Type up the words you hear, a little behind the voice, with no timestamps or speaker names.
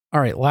All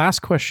right,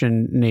 last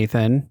question,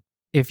 Nathan.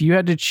 If you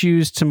had to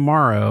choose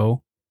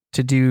tomorrow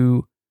to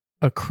do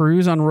a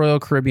cruise on Royal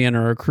Caribbean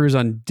or a cruise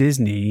on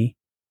Disney,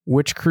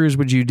 which cruise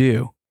would you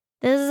do?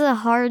 This is a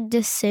hard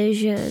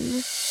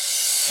decision.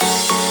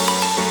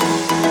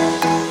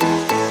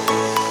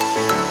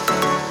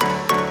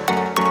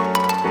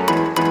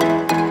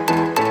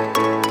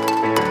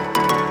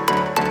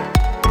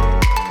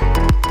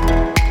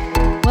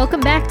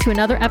 Welcome back to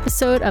another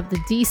episode of the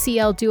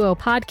DCL Duo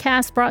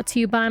podcast brought to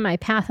you by My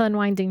Path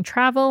Unwinding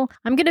Travel.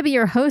 I'm going to be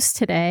your host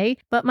today,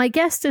 but my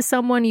guest is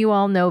someone you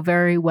all know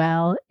very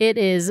well. It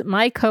is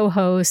my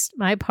co-host,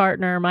 my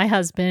partner, my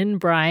husband,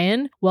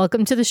 Brian.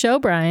 Welcome to the show,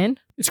 Brian.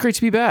 It's great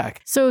to be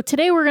back. So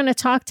today we're going to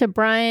talk to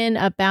Brian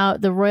about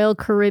the Royal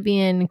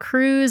Caribbean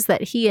cruise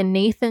that he and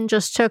Nathan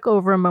just took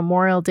over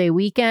Memorial Day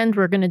weekend.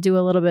 We're going to do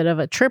a little bit of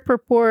a trip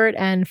report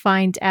and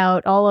find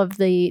out all of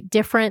the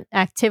different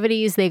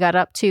activities they got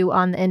up to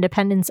on the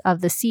Independence of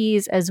the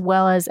Seas, as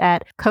well as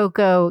at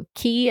Coco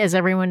Cay. As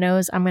everyone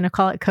knows, I'm going to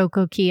call it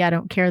Coco Cay. I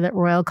don't care that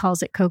Royal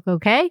calls it Coco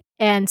Cay.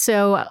 And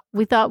so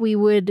we thought we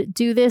would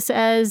do this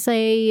as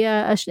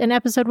an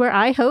episode where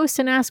I host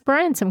and ask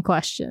Brian some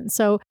questions.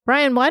 So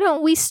Brian, why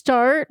don't we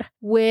start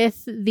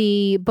with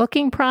the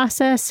booking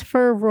process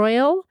for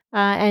Royal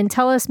and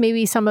tell us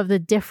maybe some of the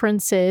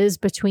differences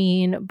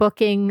between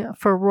booking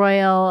for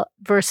Royal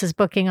versus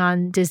booking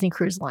on Disney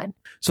Cruise Line.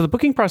 So the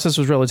booking process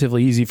was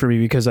relatively easy for me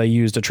because I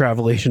used a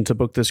travel agent to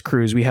book this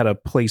cruise. We had a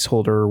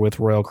placeholder with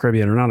Royal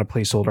Caribbean, or not a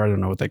placeholder, I don't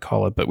know what they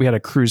call it, but we had a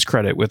cruise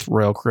credit with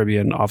Royal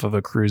Caribbean off of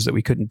a cruise that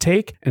we couldn't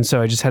take. And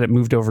so I just had it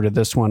moved over to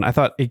this one. I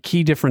thought a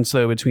key difference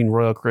though between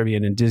Royal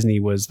Caribbean and Disney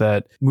was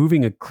that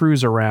moving a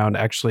cruise around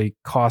actually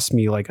cost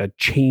me like a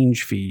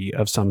change fee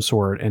of some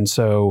sort. And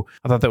so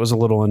I thought that was a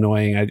little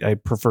annoying. I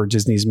prefer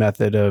Disney's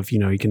method of,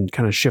 you can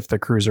kind of shift the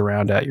cruise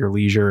around at your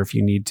leisure if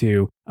you need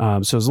to. So I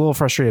was a little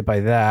frustrated by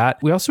that.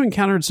 We also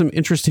encountered some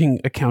interesting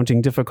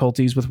accounting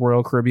difficulties with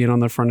Royal Caribbean on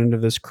the front end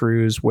of this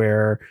cruise,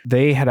 where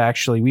we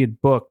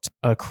had booked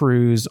a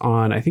cruise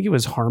on, I think it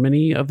was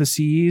Harmony of the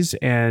Seas,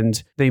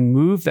 and they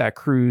moved that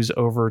cruise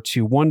over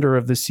to Wonder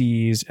of the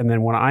Seas. And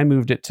then when I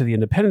moved it to the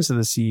Independence of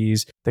the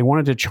Seas, they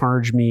wanted to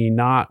charge me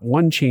not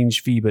one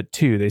change fee, but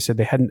two. They said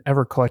they hadn't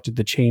ever collected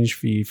the change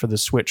fee for the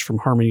switch from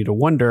Harmony to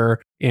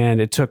Wonder.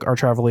 And it took our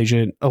travel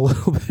agent a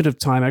little bit of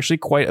time, actually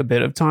quite a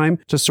bit of time,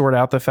 to sort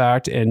out the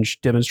fact and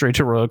demonstrate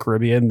to Royal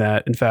Caribbean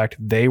that, in fact,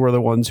 they were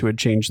the ones who had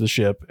changed the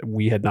ship.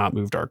 We had not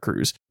moved our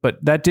cruise.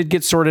 But that did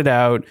get sorted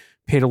out,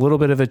 paid a little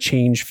bit of a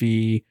change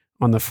fee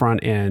on the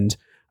front end.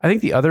 I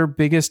think the other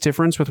biggest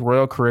difference with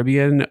Royal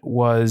Caribbean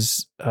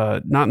was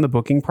not in the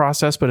booking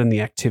process, but in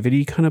the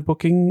activity kind of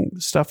booking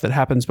stuff that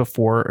happens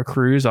before a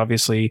cruise.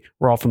 Obviously,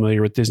 we're all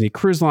familiar with Disney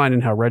Cruise Line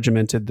and how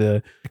regimented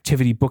the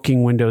activity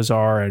booking windows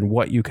are and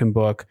what you can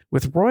book.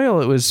 With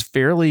Royal, it was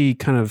fairly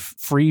kind of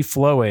free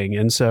flowing.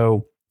 And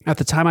so at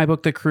the time I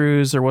booked the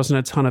cruise, there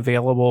wasn't a ton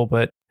available,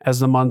 but as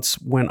the months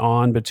went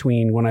on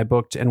between when I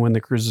booked and when the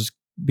cruises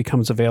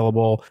becomes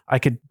available, I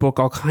could book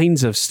all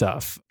kinds of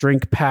stuff,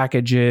 drink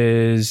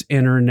packages,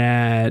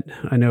 internet.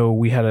 I know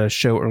we had a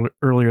show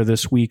earlier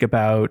this week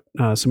about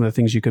some of the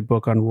things you could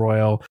book on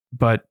Royal.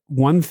 But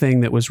one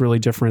thing that was really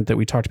different that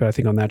we talked about, I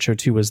think on that show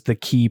too, was the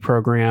Key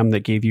program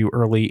that gave you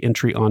early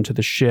entry onto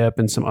the ship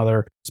and some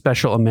other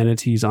special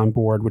amenities on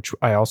board, which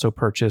I also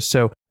purchased.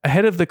 So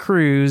ahead of the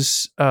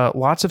cruise,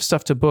 lots of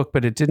stuff to book,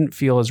 but it didn't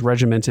feel as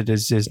regimented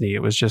as Disney.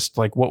 It was just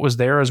like what was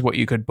there is what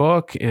you could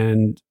book.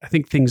 And I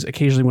think things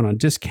occasionally went on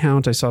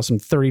discount. I saw some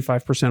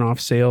 35%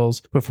 off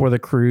sales before the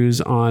cruise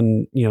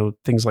on,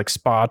 things like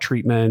spa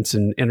treatments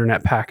and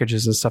internet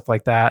packages and stuff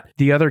like that.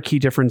 The other key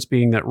difference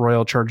being that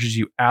Royal charges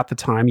you at the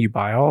time you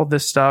buy all of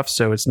this stuff.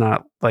 So it's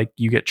not like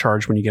you get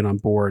charged when you get on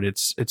board.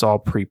 It's all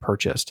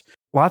pre-purchased.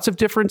 Lots of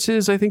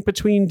differences, I think,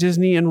 between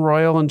Disney and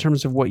Royal in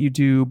terms of what you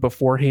do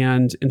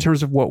beforehand, in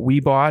terms of what we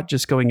bought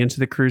just going into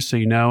the cruise, so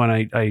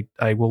and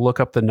I will look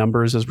up the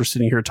numbers as we're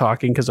sitting here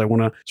talking because I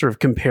want to sort of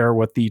compare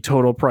what the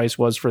total price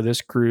was for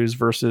this cruise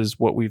versus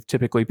what we've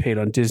typically paid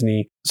on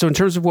Disney. So in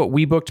terms of what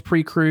we booked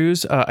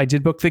pre-cruise, I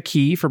did book the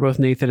Key for both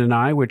Nathan and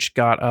I, which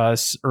got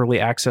us early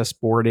access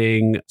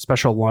boarding,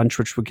 special lunch,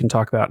 which we can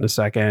talk about in a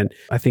second.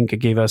 I think it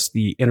gave us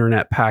the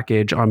internet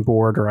package on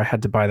board, or I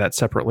had to buy that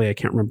separately. I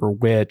can't remember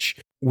which.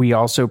 We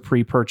also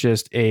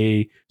pre-purchased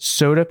a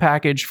soda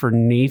package for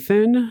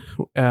Nathan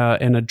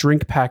and a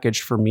drink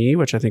package for me,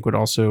 which I think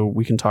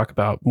we can talk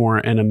about more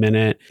in a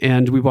minute.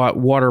 And we bought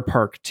water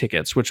park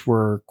tickets, which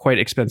were quite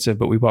expensive,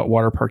 but we bought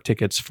water park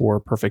tickets for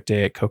Perfect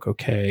Day at Coco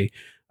Cay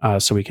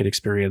so we could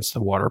experience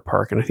the water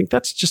park. And I think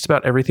that's just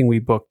about everything we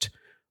booked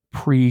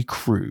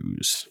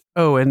pre-cruise.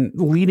 Oh, and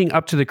leading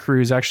up to the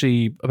cruise,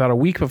 actually about a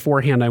week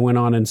beforehand, I went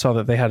on and saw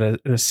that they had an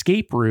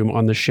escape room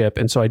on the ship.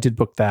 And so I did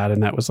book that.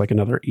 And that was like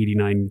another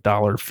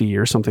 $89 fee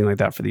or something like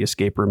that for the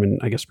escape room. And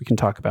I guess we can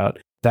talk about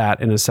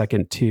that in a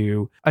second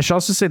too. I should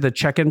also say the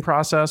check-in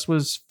process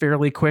was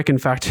fairly quick. In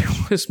fact,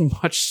 it was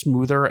much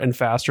smoother and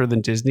faster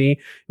than Disney. It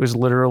was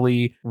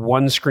literally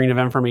one screen of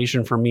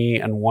information for me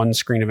and one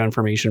screen of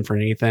information for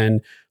Nathan.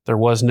 There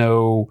was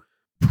no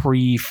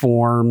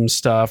pre-form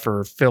stuff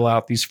or fill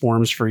out these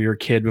forms for your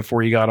kid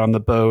before you got on the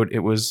boat. It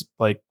was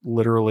like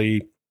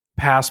literally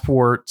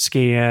passport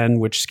scan,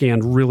 which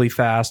scanned really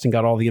fast and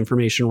got all the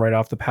information right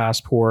off the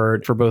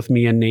passport for both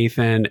me and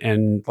Nathan,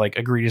 and like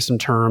agree to some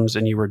terms,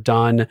 and you were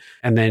done.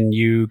 And then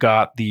you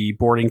got the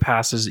boarding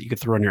passes that you could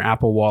throw in your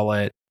Apple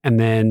Wallet. And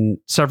then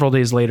several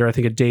days later, I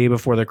think a day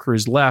before the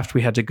cruise left,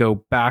 we had to go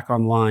back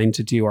online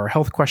to do our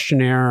health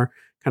questionnaire,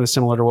 kind of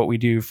similar to what we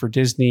do for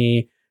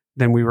Disney.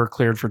 Then we were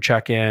cleared for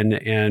check-in,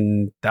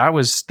 and that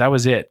was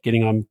it.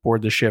 Getting on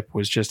board the ship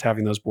was just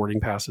having those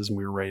boarding passes, and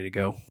we were ready to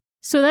go.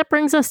 So that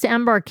brings us to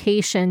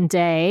embarkation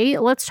day.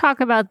 Let's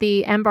talk about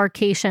the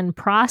embarkation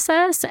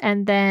process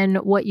and then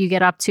what you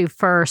get up to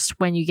first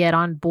when you get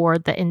on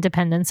board the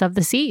Independence of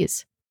the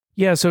Seas.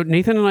 Yeah, so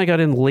Nathan and I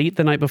got in late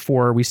the night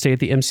before. We stayed at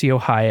the MCO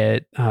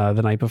Hyatt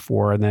the night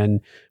before, and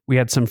then we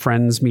had some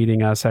friends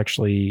meeting us,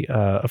 actually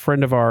a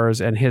friend of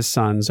ours and his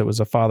sons. It was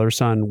a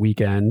father-son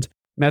weekend.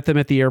 Met them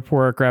at the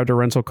airport, grabbed a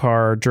rental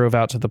car, drove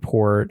out to the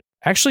port.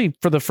 Actually,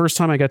 for the first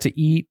time, I got to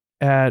eat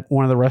at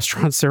one of the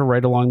restaurants there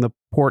right along the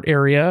port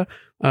area.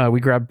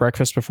 We grabbed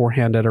breakfast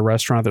beforehand at a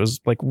restaurant that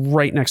was like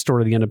right next door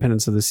to the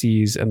Independence of the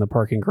Seas and the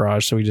parking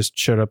garage. So we just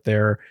showed up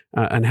there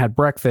and had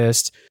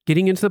breakfast.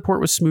 Getting into the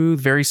port was smooth,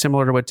 very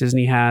similar to what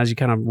Disney has. You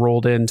kind of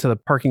rolled into the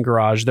parking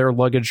garage. Their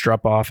luggage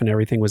drop off and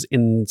everything was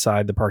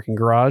inside the parking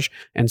garage.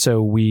 And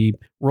so we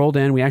rolled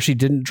in. We actually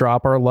didn't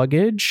drop our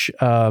luggage.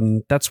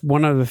 That's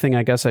one other thing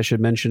I guess I should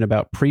mention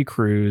about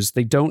pre-cruise.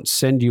 They don't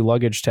send you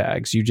luggage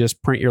tags. You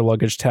just print your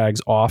luggage tags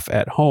off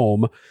at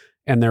home.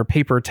 And they're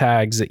paper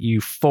tags that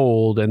you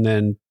fold and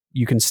then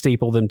you can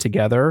staple them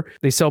together.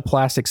 They sell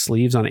plastic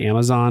sleeves on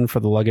Amazon for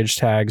the luggage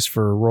tags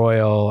for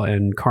Royal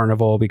and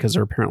Carnival because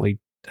they're apparently,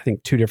 I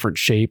think, two different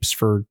shapes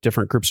for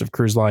different groups of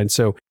cruise lines.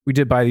 So we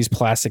did buy these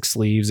plastic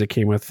sleeves that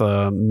came with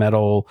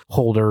metal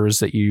holders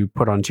that you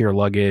put onto your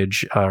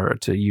luggage or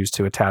to use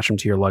to attach them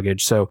to your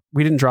luggage. So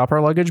we didn't drop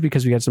our luggage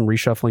because we had some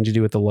reshuffling to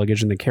do with the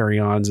luggage and the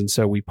carry-ons. And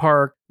so we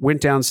parked, went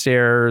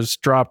downstairs,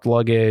 dropped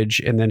luggage,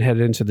 and then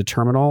headed into the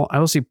terminal. I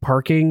will say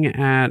parking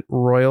at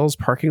Royal's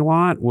parking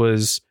lot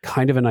was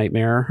kind of a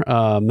nightmare.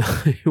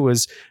 It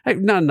was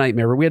not a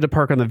nightmare, but we had to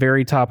park on the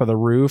very top of the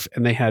roof,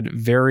 and they had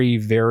very,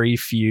 very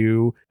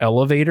few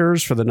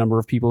elevators for the number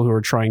of people who were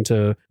trying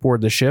to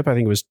board the ship. I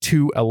think it was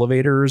 2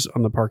 elevators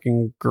on the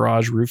parking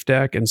garage roof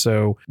deck. And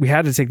so we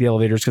had to take the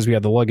elevators because we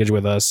had the luggage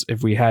with us.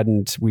 If we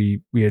hadn't,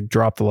 we had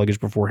dropped the luggage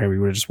beforehand, we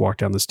would have just walked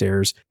down the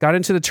stairs. Got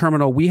into the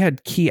terminal. We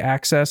had key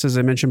access, as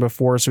I mentioned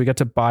before, so we got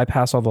to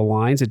bypass all the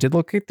lines. It did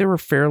look like there were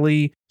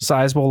fairly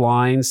sizable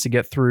lines to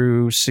get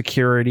through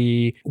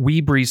security.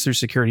 We breezed through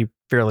security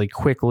fairly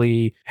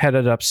quickly,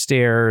 headed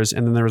upstairs,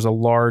 and then there was a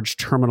large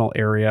terminal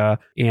area.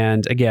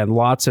 And again,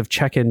 lots of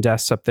check-in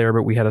desks up there,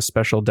 but we had a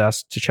special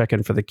desk to check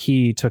in for the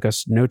key. Took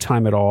us no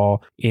time at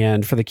all.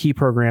 And for the key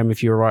program,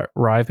 if you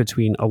arrive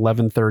between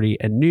 11:30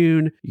 and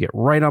noon, you get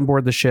right on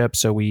board the ship.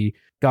 So we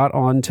got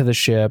onto the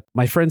ship.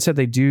 My friend said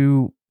they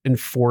do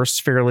enforce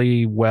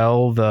fairly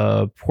well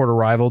the port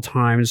arrival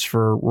times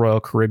for Royal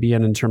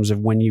Caribbean in terms of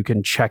when you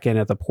can check in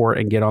at the port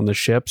and get on the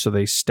ship. So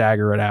they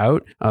stagger it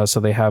out. So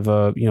they have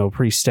a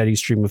pretty steady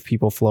stream of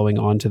people flowing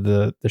onto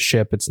the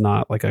ship. It's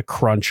not like a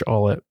crunch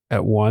all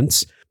at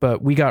once.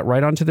 But we got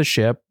right onto the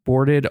ship,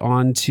 boarded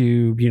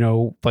onto,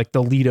 like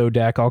the Lido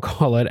deck, I'll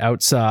call it,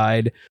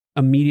 outside.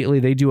 Immediately,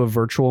 they do a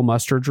virtual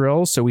muster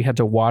drill. So we had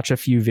to watch a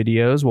few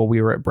videos while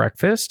we were at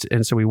breakfast.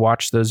 And so we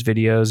watched those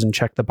videos and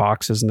checked the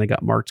boxes and they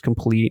got marked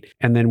complete.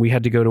 And then we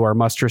had to go to our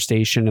muster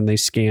station and they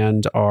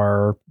scanned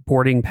our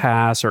boarding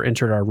pass or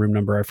entered our room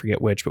number. I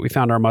forget which, but we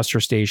found our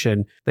muster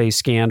station. They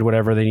scanned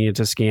whatever they needed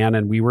to scan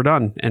and we were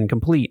done and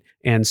complete.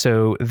 And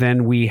so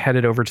then we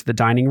headed over to the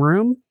dining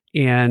room,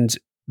 and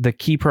the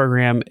key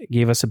program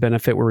gave us a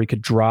benefit where we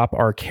could drop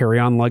our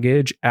carry-on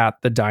luggage at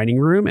the dining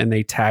room, and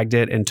they tagged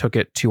it and took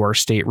it to our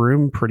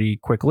stateroom pretty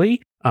quickly.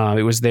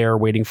 It was there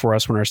waiting for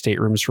us when our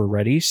staterooms were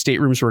ready.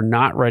 Staterooms were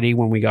not ready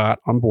when we got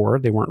on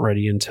board. They weren't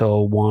ready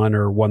until 1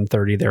 or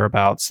 1:30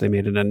 thereabouts. They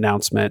made an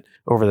announcement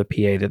over the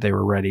PA that they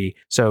were ready.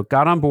 So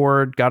got on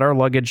board, got our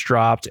luggage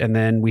dropped, and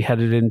then we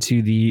headed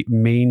into the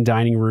main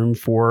dining room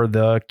for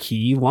the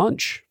key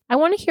lunch. I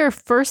want to hear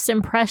first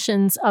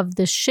impressions of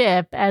the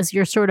ship as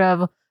you're sort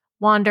of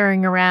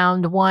wandering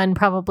around, one,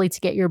 probably to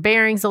get your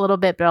bearings a little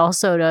bit, but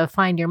also to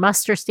find your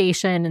muster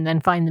station and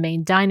then find the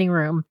main dining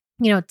room.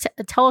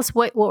 Tell us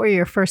what were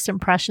your first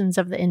impressions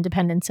of the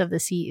Independence of the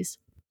Seas?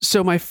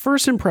 So my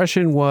first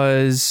impression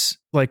was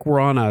like, we're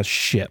on a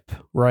ship,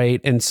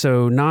 right? And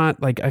so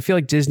not like, I feel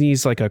like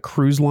Disney's like a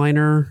cruise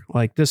liner.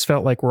 Like this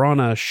felt like we're on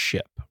a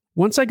ship.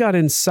 Once I got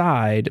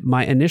inside,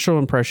 my initial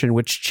impression,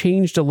 which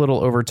changed a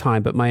little over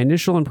time, but my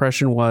initial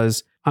impression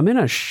was I'm in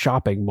a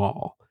shopping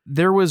mall.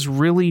 there was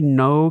really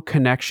no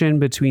connection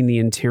between the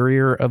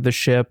interior of the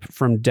ship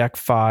from deck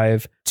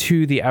 5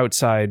 to the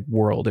outside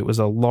world. It was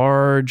a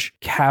large,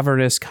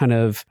 cavernous kind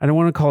of, I don't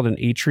want to call it an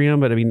atrium,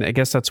 but I mean, I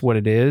guess that's what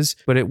it is.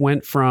 But it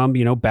went from,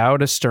 bow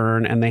to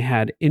stern, and they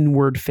had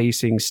inward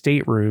facing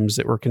staterooms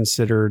that were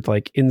considered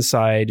like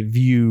inside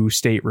view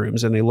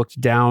staterooms. And they looked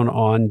down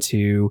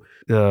onto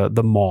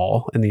the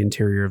mall in the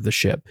interior of the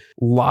ship.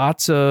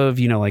 Lots of,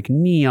 like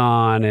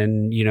neon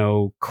and,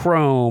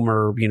 chrome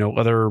or,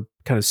 other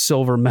kind of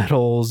silver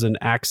metals and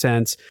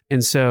accents.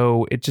 And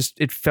so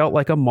it felt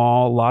like a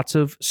mall, lots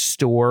of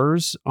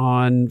stores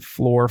on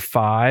floor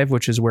 5,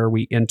 which is where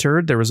we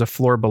entered. There was a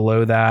floor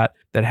below that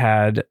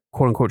had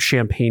quote unquote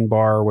champagne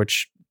bar,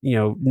 which,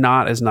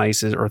 not as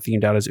nice as or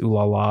themed out as Ooh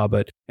La La,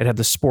 but it had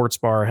the sports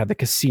bar, had the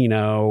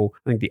casino.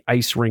 I think the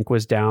ice rink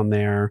was down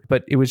there,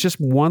 but it was just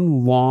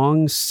one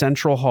long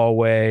central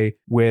hallway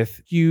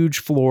with huge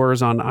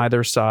floors on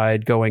either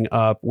side going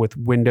up with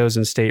windows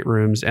and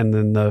staterooms. And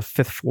then the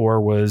 5th floor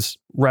was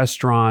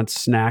restaurants,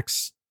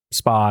 snacks,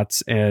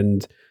 spots,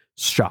 and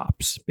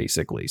shops,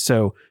 basically.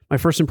 So my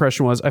first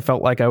impression was I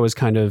felt like I was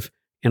kind of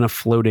in a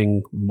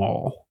floating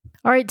mall.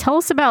 All right, tell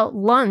us about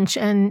lunch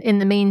and in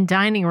the main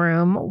dining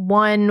room.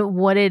 One,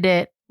 what did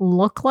it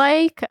look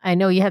like? I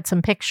know you had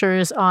some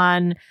pictures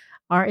on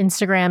our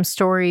Instagram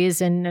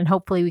stories, and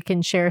hopefully we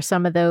can share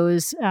some of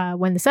those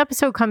when this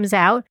episode comes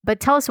out.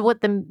 But tell us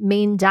what the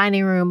main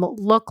dining room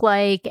looked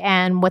like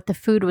and what the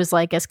food was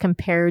like as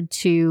compared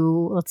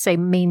to, let's say,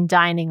 main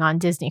dining on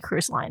Disney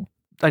Cruise Line.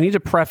 I need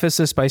to preface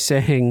this by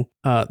saying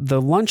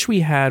the lunch we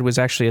had was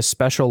actually a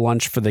special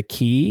lunch for the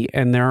Key.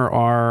 And there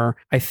are,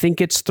 I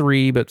think it's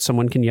 3, but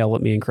someone can yell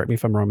at me and correct me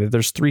if I'm wrong. But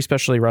there's 3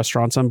 specialty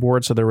restaurants on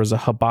board. So there was a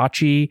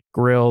hibachi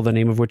grill, the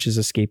name of which is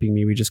escaping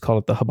me. We just call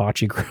it the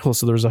hibachi grill.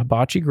 So there was a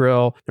hibachi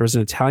grill. There was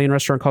an Italian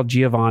restaurant called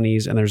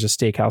Giovanni's, and there's a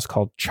steakhouse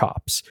called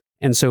Chops.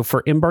 And so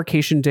for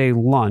embarkation day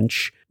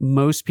lunch,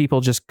 most people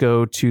just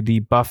go to the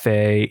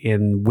buffet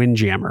in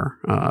Windjammer,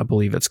 I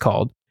believe it's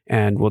called.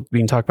 And we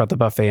can talk about the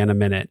buffet in a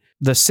minute.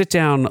 The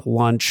sit-down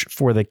lunch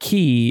for the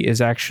Key is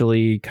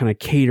actually kind of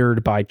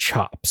catered by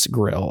Chops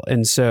Grill.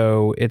 And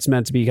so it's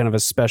meant to be kind of a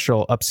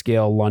special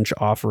upscale lunch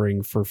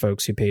offering for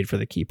folks who paid for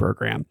the Key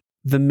program.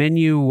 The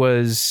menu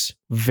was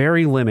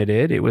very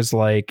limited. It was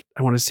like,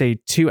 I want to say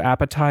 2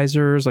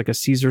 appetizers, like a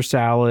Caesar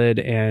salad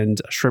and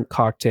a shrimp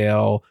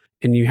cocktail.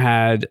 And you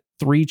had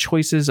 3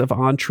 choices of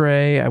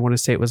entree. I want to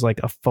say it was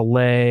like a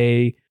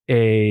filet,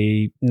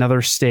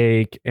 another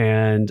steak,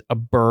 and a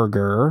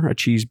burger, a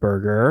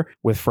cheeseburger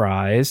with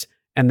fries.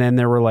 And then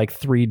there were like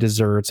 3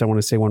 desserts. I want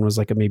to say one was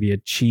like maybe a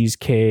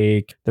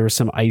cheesecake. There was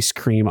some ice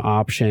cream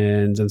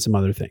options and some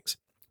other things.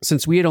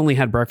 Since we had only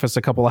had breakfast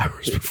a couple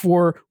hours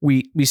before,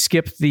 we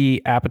skipped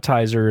the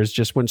appetizers,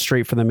 just went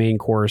straight for the main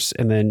course.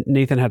 And then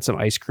Nathan had some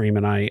ice cream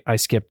and I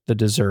skipped the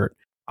dessert.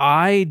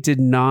 I did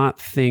not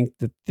think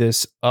that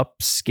this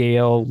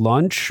upscale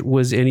lunch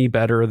was any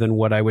better than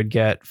what I would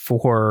get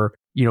for,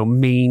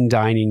 main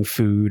dining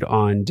food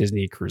on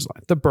Disney Cruise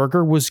Line. The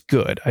burger was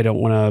good. I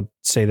don't want to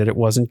say that it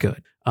wasn't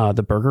good.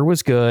 The burger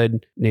was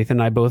good. Nathan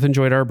and I both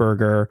enjoyed our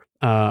burger.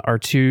 Our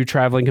 2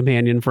 traveling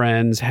companion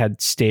friends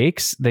had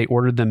steaks. They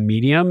ordered them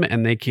medium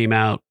and they came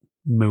out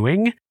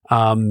mooing.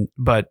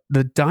 But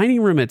the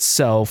dining room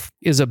itself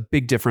is a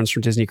big difference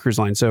from Disney Cruise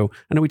Line. So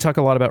I know we talk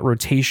a lot about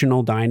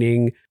rotational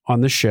dining on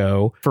the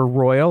show. For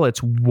Royal,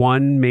 it's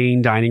one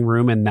main dining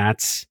room and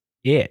that's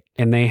it.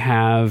 And they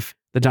have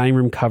the dining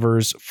room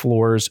covers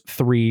floors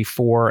 3,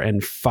 4,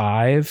 and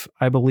 5,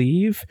 I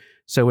believe.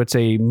 So it's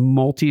a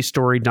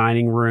multi-story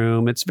dining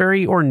room. It's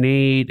very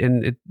ornate,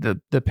 and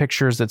the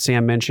pictures that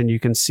Sam mentioned, you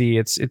can see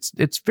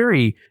it's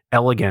very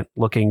elegant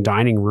looking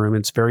dining room.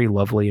 It's very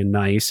lovely and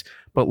nice,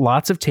 but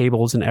lots of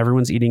tables and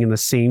everyone's eating in the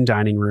same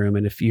dining room.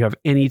 And if you have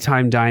any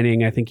time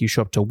dining, I think you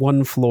show up to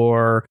one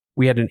floor.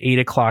 We had an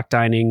 8:00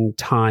 dining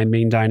time,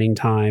 main dining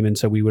time. And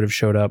so we would have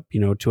showed up,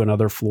 to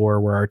another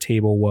floor where our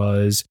table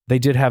was. They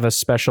did have a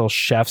special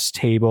chef's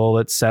table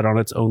that sat on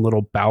its own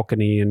little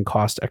balcony and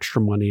cost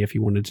extra money if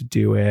you wanted to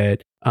do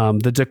it.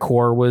 The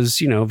decor was,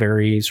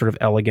 very sort of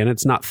elegant.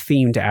 It's not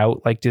themed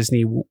out like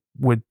Disney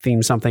would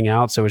theme something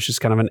out. So it's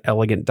just kind of an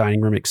elegant dining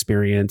room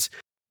experience.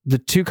 The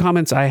 2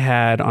 comments I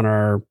had on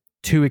our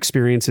 2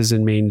 experiences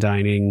in main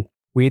dining: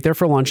 we ate there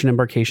for lunch on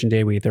embarkation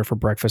day. We ate there for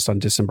breakfast on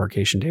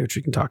disembarkation day, which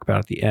we can talk about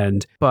at the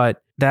end.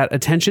 But that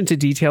attention to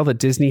detail that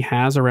Disney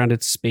has around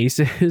its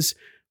spaces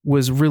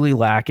was really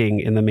lacking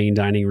in the main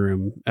dining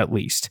room, at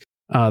least.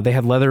 They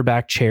had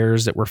leatherback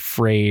chairs that were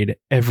frayed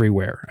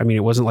everywhere. I mean,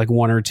 it wasn't like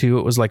 1 or 2.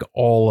 It was like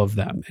all of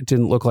them. It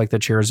didn't look like the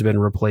chairs had been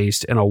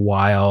replaced in a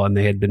while and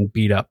they had been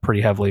beat up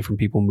pretty heavily from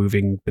people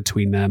moving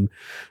between them.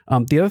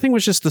 The other thing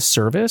was just the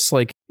service.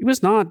 Like, it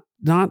was not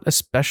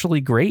especially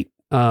great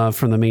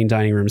from the main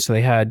dining room. So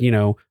they had,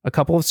 a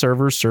couple of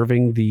servers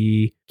serving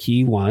the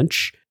Key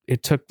lunch.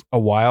 it took a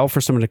while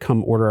for someone to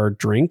come order our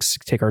drinks,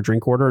 take our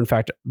drink order. In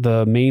fact,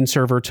 the main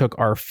server took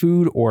our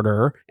food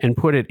order and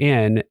put it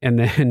in, and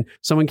then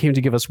someone came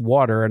to give us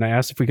water, and I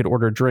asked if we could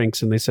order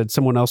drinks, and they said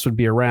someone else would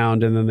be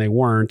around, and then they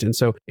weren't. And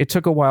so it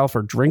took a while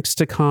for drinks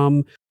to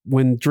come.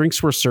 When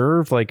drinks were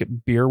served, like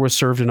beer was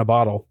served in a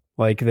bottle.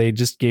 Like they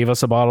just gave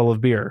us a bottle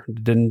of beer,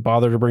 didn't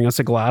bother to bring us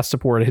a glass to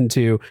pour it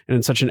into. And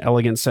in such an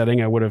elegant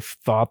setting, I would have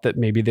thought that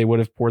maybe they would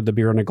have poured the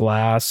beer in a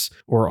glass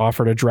or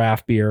offered a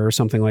draft beer or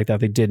something like that.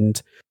 They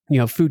didn't.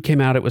 Food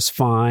came out, it was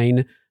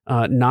fine.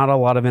 Not a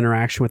lot of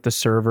interaction with the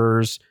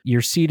servers.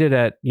 You're seated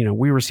at,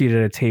 we were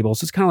seated at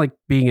tables. It's kind of like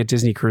being at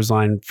Disney Cruise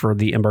Line for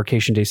the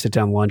embarkation day sit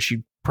down lunch.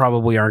 You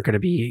probably aren't going to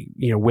be,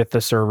 with the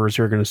servers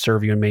who are going to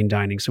serve you in main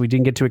dining. So we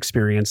didn't get to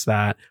experience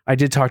that. I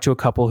did talk to a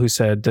couple who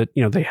said that,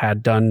 they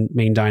had done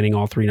main dining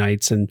all 3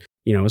 nights and,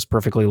 it was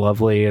perfectly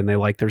lovely and they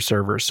liked their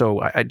servers.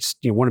 So I just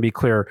want to be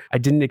clear. I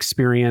didn't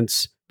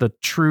experience the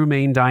true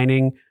main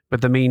dining,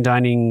 but the main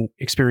dining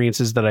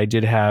experiences that I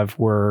did have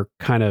were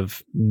kind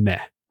of meh.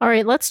 All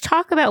right, let's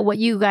talk about what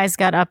you guys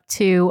got up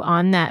to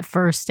on that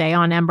first day,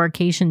 on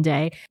embarkation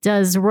day.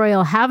 Does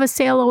Royal have a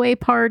sail away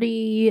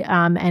party?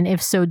 And if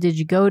so, did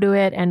you go to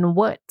it? And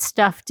what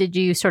stuff did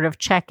you sort of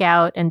check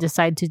out and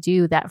decide to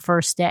do that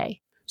first day?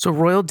 So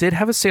Royal did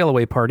have a sail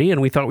away party, and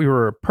we thought we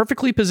were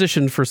perfectly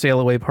positioned for sail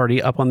away party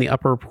up on the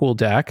upper pool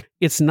deck.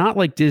 It's not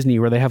like Disney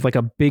where they have like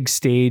a big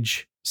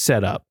stage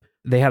set up.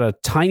 They had a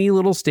tiny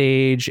little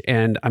stage,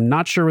 and I'm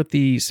not sure what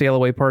the sail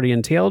away party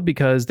entailed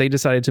because they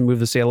decided to move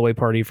the sail away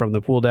party from the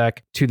pool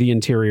deck to the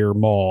interior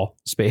mall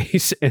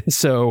space. And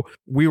so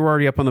we were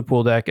already up on the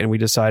pool deck, and we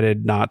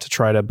decided not to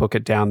try to book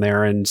it down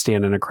there and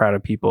stand in a crowd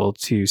of people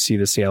to see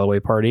the sail away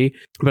party.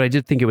 But I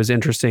did think it was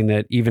interesting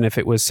that even if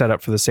it was set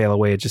up for the sail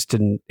away,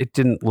 it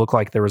didn't look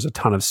like there was a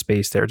ton of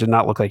space there. It did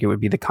not look like it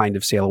would be the kind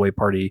of sail away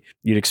party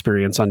you'd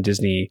experience on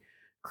Disney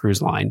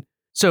Cruise Line.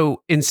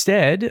 So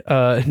instead,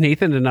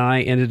 Nathan and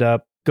I ended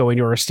up going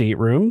to our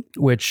stateroom,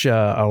 which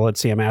I'll let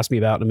Sam ask me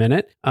about in a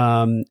minute.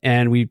 And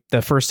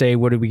the first day,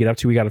 what did we get up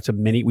to? We got up to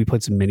we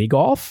played some mini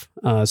golf.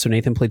 So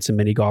Nathan played some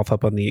mini golf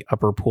up on the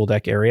upper pool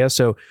deck area.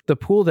 So the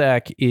pool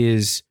deck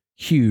is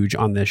huge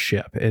on this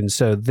ship. And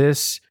so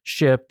this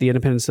ship, the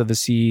Independence of the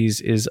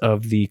Seas, is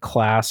of the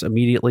class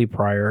immediately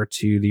prior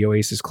to the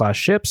Oasis class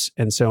ships.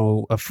 And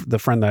so the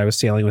friend that I was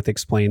sailing with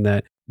explained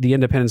that the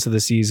Independence of the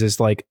Seas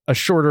is like a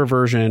shorter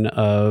version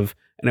of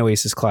an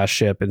Oasis class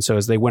ship. And so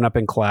as they went up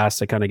in class,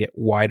 they kind of get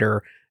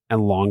wider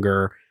and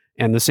longer.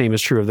 And the same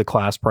is true of the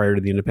class prior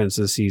to the Independence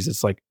of the Seas.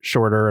 It's like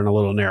shorter and a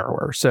little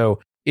narrower. So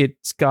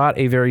it's got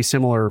a very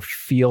similar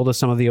feel to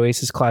some of the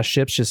Oasis class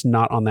ships, just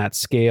not on that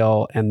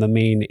scale. And the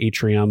main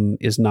atrium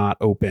is not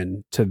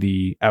open to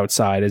the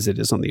outside as it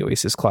is on the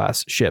Oasis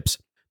class ships.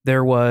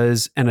 There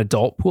was an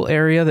adult pool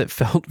area that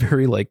felt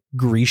very like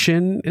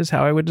Grecian is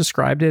how I would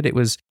describe it. It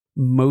was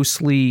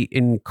mostly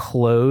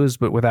enclosed,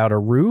 but without a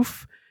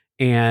roof,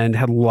 and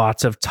had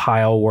lots of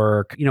tile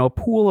work, a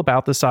pool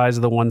about the size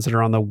of the ones that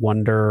are on the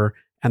Wonder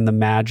and the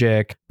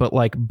Magic, but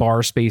like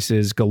bar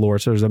spaces galore.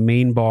 So there's a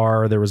main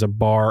bar. There was a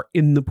bar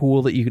in the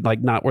pool that you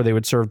could not where they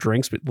would serve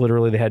drinks, but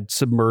literally they had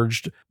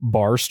submerged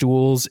bar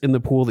stools in the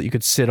pool that you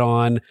could sit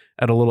on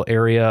at a little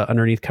area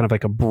underneath kind of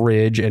like a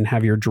bridge and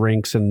have your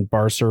drinks, and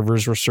bar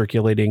servers were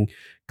circulating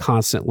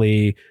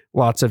constantly.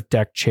 Lots of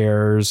deck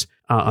chairs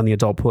on the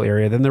adult pool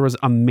area. Then there was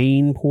a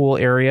main pool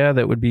area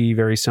that would be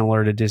very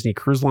similar to Disney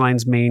Cruise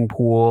Line's main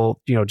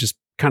pool, just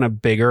kind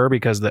of bigger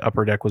because the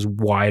upper deck was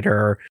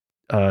wider.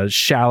 A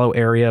shallow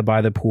area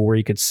by the pool where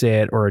you could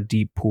sit, or a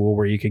deep pool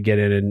where you could get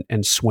in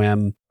and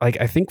swim. Like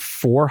I think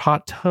 4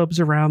 hot tubs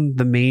around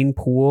the main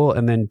pool,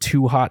 and then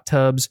 2 hot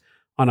tubs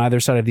on either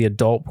side of the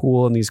adult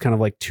pool, and these kind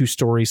of like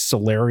 2-story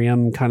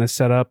solarium kind of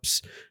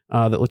setups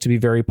that looked to be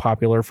very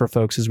popular for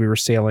folks as we were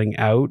sailing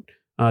out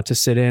to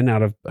sit in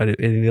out of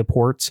any of the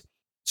ports.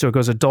 So it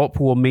goes adult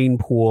pool, main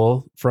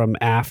pool, from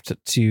aft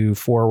to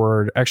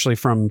forward. Actually,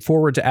 from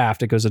forward to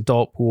aft, it goes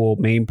adult pool,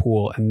 main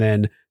pool, and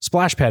then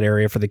splash pad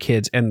area for the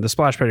kids. And the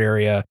splash pad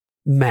area,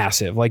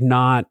 massive, like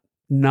not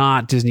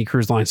Disney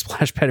Cruise Line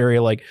splash pad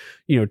area, like,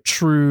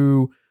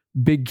 true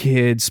big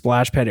kid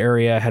splash pad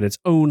area, had its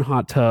own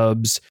hot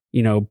tubs,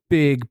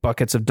 big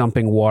buckets of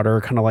dumping water,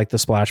 kind of like the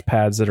splash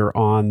pads that are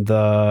on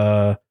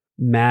the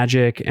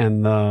Magic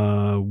and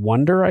the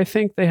Wonder. I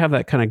think they have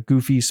that kind of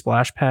goofy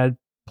splash pad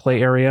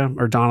play area,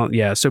 or Donald.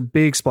 Yeah. So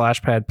big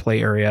splash pad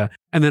play area.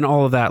 And then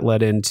all of that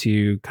led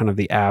into kind of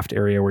the aft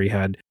area where you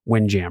had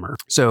Windjammer.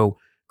 So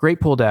great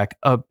pool deck.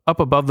 Up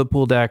above the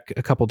pool deck,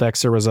 a couple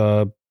decks, there was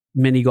a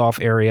mini golf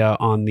area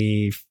on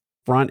the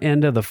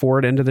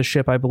forward end of the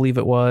ship, I believe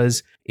it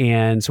was.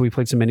 And so we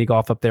played some mini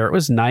golf up there. It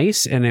was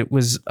nice. And it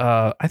was,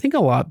 I think, a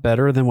lot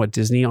better than what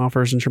Disney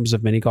offers in terms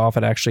of mini golf.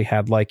 It actually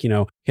had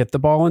hit the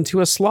ball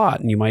into a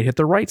slot, and you might hit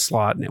the right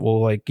slot and it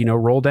will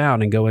roll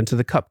down and go into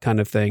the cup kind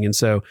of thing. And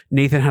so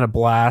Nathan had a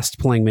blast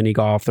playing mini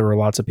golf. There were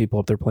lots of people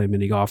up there playing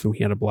mini golf, and we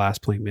had a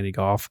blast playing mini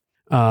golf.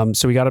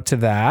 So we got up to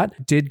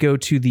that, did go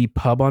to the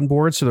pub on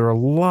board. So there were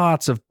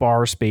lots of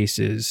bar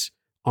spaces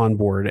on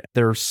board.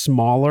 They're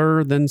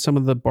smaller than some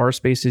of the bar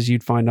spaces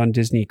you'd find on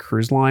Disney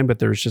Cruise Line, but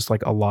there's just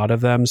like a lot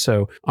of them.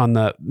 So on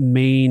the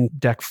main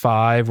deck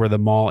 5 where the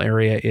mall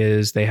area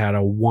is, they had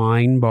a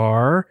wine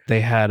bar,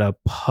 they had a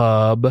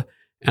pub,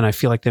 and I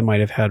feel like they might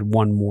have had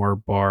one more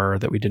bar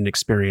that we didn't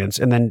experience.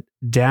 And then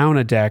down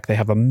a deck, they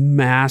have a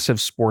massive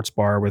sports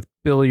bar with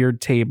billiard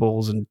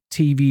tables and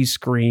TV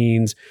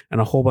screens and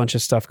a whole bunch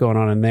of stuff going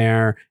on in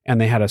there. And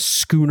they had a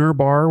schooner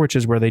bar, which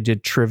is where they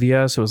did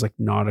trivia. So it was like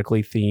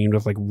nautically themed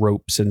with like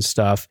ropes and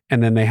stuff.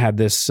 And then they had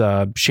this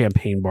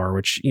champagne bar,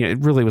 which, you know,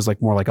 it really was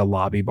like more like a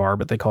lobby bar,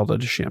 but they called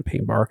it a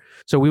champagne bar.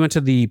 So we went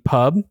to the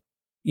pub,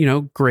 you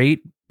know,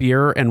 great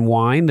beer and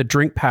wine. The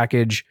drink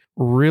package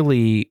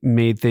really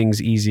made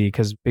things easy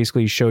because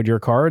basically you showed your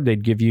card,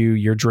 they'd give you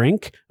your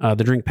drink. The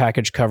drink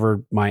package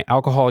covered my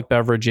alcoholic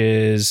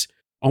beverages,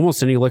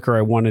 almost any liquor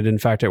I wanted. In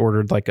fact, I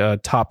ordered like a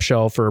top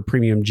shelf for a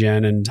premium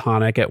gin and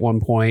tonic at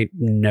one point,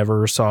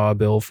 never saw a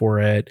bill for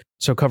it.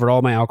 So covered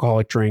all my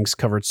alcoholic drinks,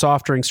 covered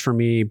soft drinks for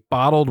me,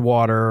 bottled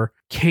water,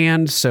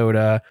 canned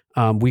soda.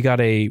 We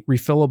got a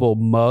refillable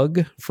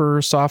mug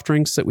for soft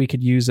drinks that we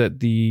could use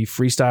at the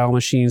freestyle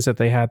machines that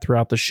they had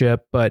throughout the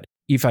ship. But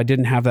if I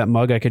didn't have that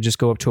mug, I could just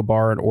go up to a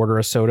bar and order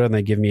a soda and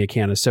they give me a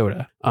can of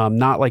soda.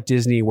 Not like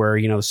Disney where,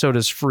 you know, the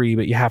soda's free,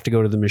 but you have to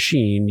go to the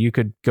machine. You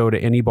could go to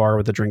any bar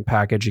with a drink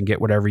package and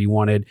get whatever you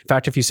wanted. In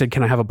fact, if you said,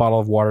 can I have a bottle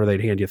of water?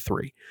 They'd hand you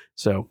 3.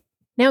 So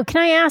now,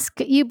 can I ask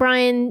you,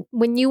 Brian,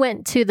 when you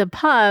went to the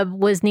pub,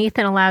 was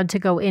Nathan allowed to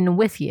go in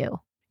with you?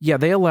 yeah,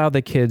 they allowed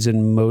the kids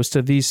in most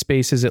of these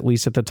spaces, at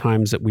least at the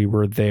times that we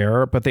were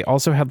there, but they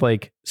also had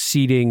like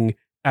seating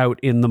out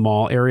in the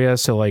mall area.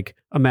 So like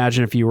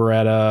imagine if you were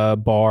at a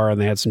bar and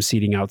they had some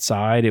seating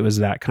outside, it was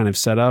that kind of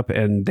setup,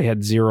 and they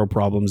had zero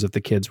problems if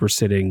the kids were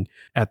sitting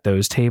at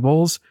those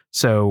tables.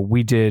 So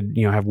we did,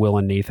 have Will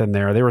and Nathan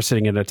there. They were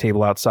sitting at a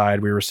table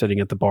outside. We were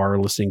sitting at the bar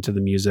listening to the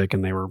music,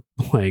 and they were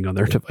playing on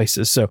their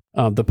devices. So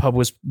the pub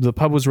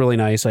was really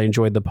nice. I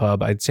enjoyed the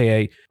pub. I'd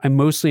say I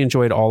mostly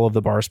enjoyed all of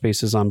the bar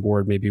spaces on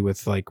board, maybe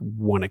with like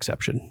one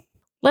exception.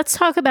 Let's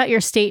talk about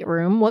your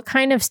stateroom. What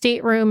kind of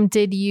stateroom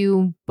did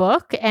you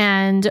book,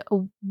 and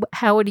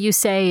how would you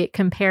say it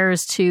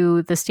compares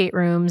to the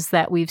staterooms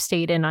that we've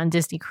stayed in on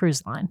Disney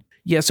Cruise Line?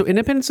 Yeah, so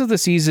Independence of the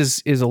Seas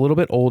is a little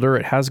bit older.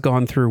 It has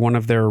gone through one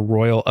of their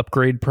royal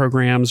upgrade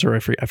programs, or I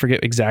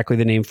forget exactly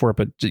the name for it,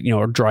 but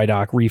a dry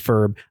dock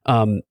refurb.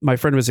 My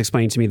friend was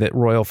explaining to me that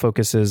Royal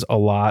focuses a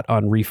lot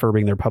on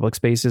refurbing their public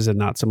spaces and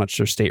not so much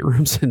their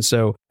staterooms, and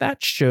so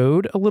that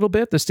showed a little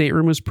bit. The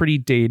stateroom was pretty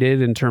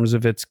dated in terms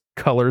of its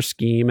color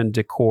scheme and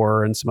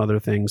decor and some other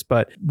things,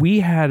 but we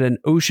had an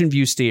ocean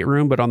view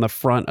stateroom, but on the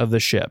front of the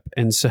ship,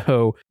 and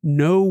so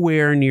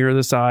nowhere near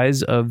the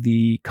size of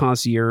the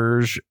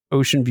concierge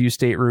ocean view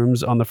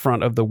staterooms on the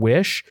front of the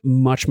Wish.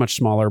 Much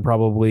smaller,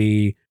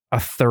 probably a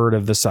third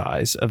of the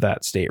size of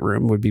that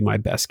stateroom would be my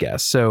best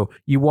guess. So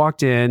you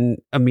walked in,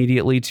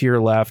 immediately to your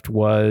left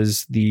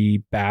was the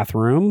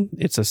bathroom.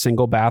 It's a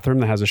single bathroom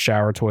that has a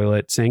shower,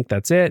 toilet, sink.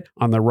 That's it.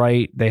 On the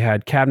right, they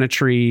had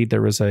cabinetry.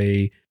 There was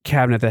a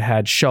cabinet that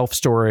had shelf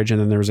storage, and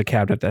then there was a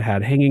cabinet that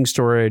had hanging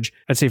storage.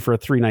 I'd say for a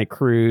 3-night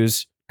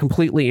cruise,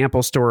 completely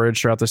ample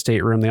storage throughout the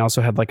stateroom. They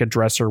also had like a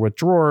dresser with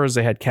drawers.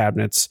 They had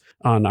cabinets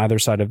on either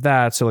side of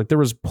that. So like there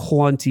was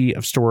plenty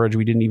of storage.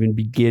 We didn't even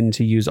begin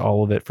to use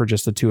all of it for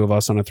just the two of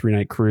us on a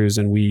 3-night cruise.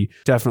 And we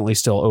definitely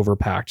still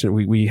overpacked.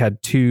 We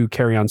had 2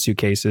 carry-on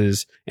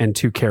suitcases and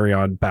 2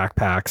 carry-on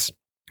backpacks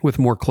with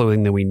more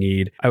clothing than we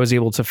need. I was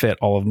able to fit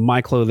all of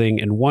my clothing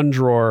in one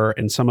drawer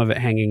and some of it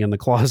hanging in the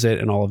closet,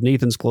 and all of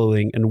Nathan's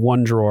clothing in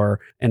one drawer,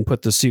 and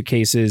put the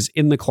suitcases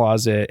in the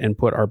closet and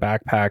put our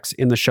backpacks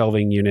in the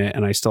shelving unit.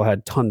 And I still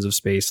had tons of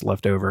space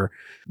left over.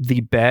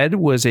 The bed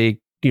was a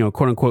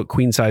quote unquote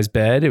queen size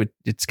bed.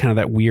 It's kind of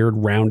that weird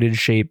rounded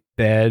shape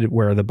bed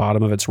where the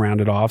bottom of it's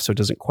rounded off, so it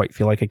doesn't quite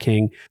feel like a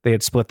king. They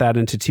had split that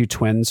into 2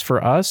 twins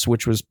for us,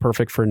 which was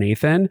perfect for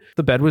Nathan.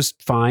 The bed was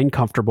fine,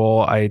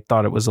 comfortable. I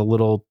thought it was a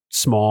little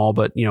small,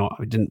 but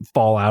I didn't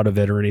fall out of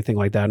it or anything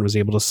like that, and was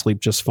able to sleep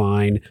just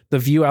fine. The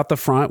view out the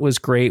front was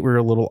great. We were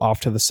a little off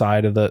to the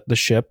side of the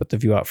ship, but the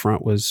view out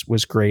front was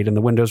great, and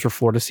the windows were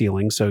floor to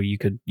ceiling, so you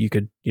could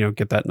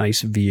get that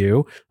nice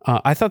view.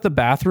 I thought the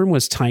bathroom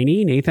was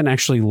tiny. Nathan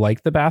actually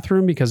liked the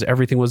bathroom because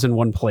everything was in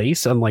one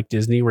place, unlike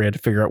Disney where he had to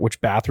figure out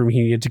which bathroom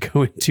he needed to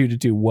go into to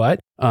do what.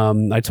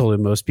 I told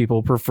him most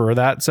people prefer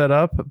that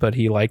setup, but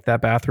he liked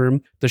that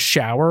bathroom. The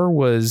shower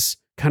was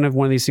kind of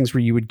one of these things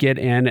where you would get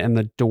in and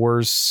the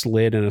doors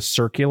slid in a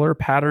circular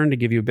pattern to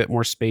give you a bit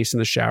more space in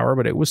the shower,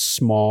 but it was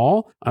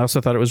small. I also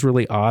thought it was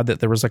really odd that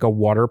there was like a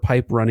water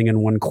pipe running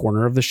in one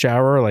corner of the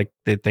shower, like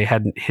that they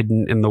hadn't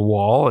hidden in the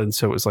wall. And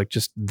so it was like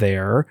just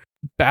there.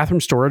 Bathroom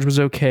storage was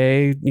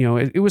okay.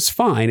 It was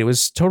fine. It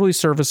was totally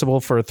serviceable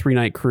for a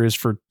 3-night cruise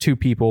for 2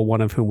 people,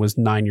 one of whom was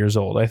 9 years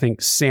old. I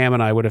think Sam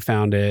and I would have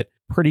found it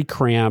pretty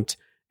cramped.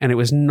 And it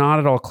was not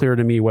at all clear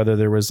to me whether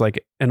there was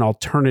like an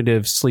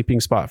alternative sleeping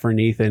spot for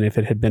Nathan if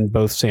it had been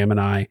both Sam and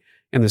I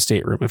in the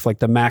stateroom. If like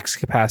the max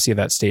capacity of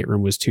that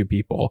stateroom was 2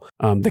 people.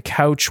 The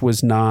couch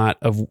was not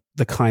of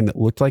the kind that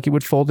looked like it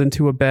would fold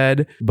into a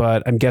bed,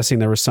 but I'm guessing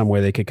there was some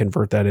way they could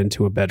convert that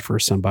into a bed for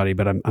somebody,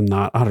 but I'm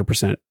not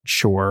 100%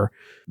 sure.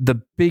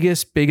 The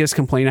biggest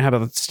complaint I have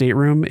about the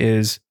stateroom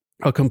is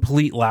a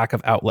complete lack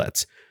of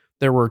outlets.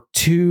 There were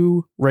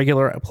 2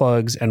 regular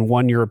plugs and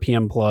 1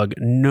 European plug,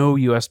 no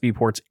USB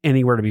ports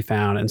anywhere to be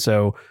found. And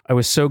so I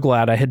was so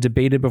glad. I had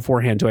debated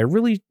beforehand, do I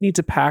really need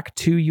to pack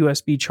 2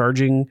 USB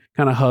charging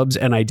kind of hubs?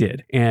 And I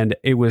did. And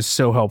it was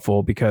so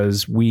helpful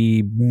because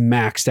we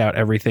maxed out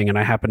everything. And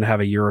I happened to have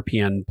a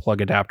European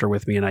plug adapter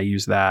with me and I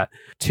used that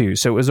too.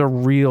 So it was a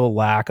real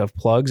lack of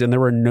plugs and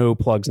there were no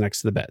plugs next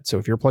to the bed. So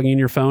if you're plugging in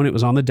your phone, it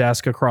was on the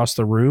desk across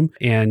the room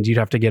and you'd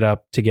have to get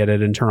up to get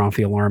it and turn off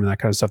the alarm and that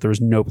kind of stuff. There was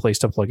no place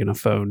to plug in a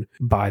phone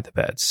by the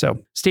bed.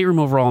 So stateroom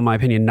overall, in my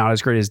opinion, not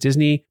as great as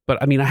Disney.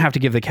 But I mean, I have to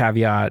give the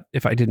caveat,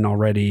 if I didn't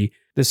already,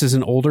 this is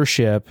an older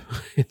ship.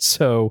 And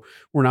so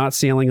we're not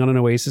sailing on an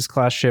Oasis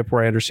class ship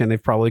where I understand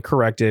they've probably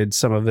corrected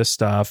some of this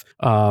stuff.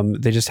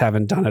 They just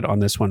haven't done it on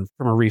this one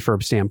from a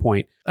refurb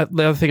standpoint.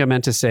 The other thing I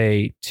meant to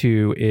say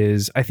too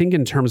is I think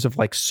in terms of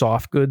like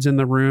soft goods in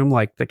the room,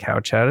 like the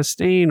couch had a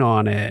stain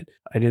on it.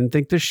 I didn't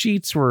think the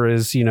sheets were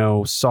as,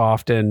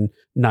 soft and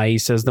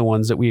nice as the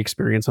ones that we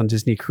experience on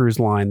Disney Cruise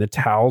Line. The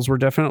towels were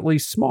definitely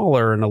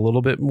smaller and a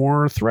little bit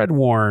more thread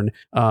worn.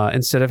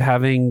 Instead of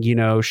having,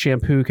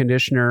 shampoo,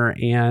 conditioner,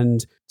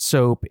 and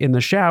soap in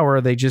the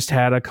shower, they just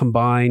had a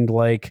combined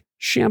like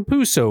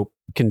shampoo soap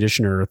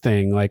conditioner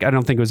thing. Like, I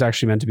don't think it was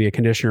actually meant to be a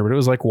conditioner, but it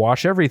was like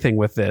wash everything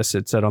with this,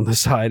 it said on the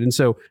side. And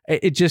so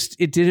it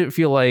didn't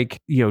feel like,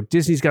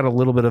 Disney's got a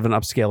little bit of an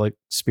upscale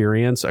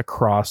experience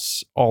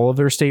across all of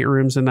their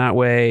staterooms in that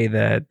way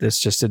that this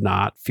just did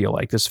not feel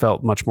like. This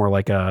felt much more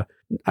like I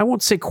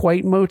won't say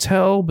quite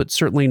motel, but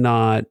certainly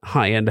not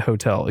high-end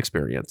hotel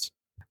experience.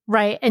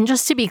 Right. And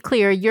just to be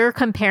clear, you're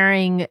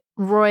comparing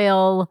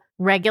Royal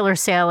regular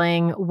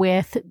sailing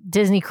with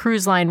Disney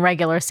Cruise Line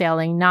regular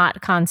sailing,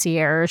 not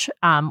concierge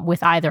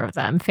with either of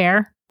them.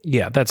 Fair?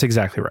 Yeah, that's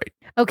exactly right.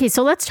 Okay,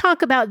 so let's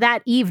talk about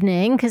that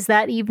evening, because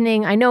that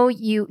evening, I know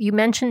you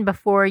mentioned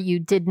before you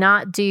did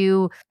not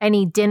do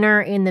any dinner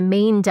in the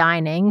main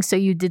dining, so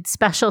you did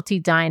specialty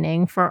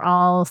dining for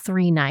all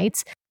 3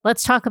 nights.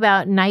 Let's talk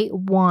about night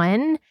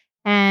 1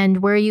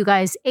 and where you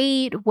guys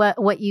ate,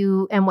 what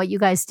you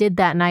guys did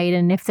that night,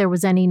 and if there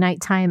was any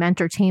nighttime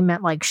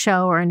entertainment like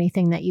show or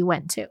anything that you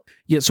went to.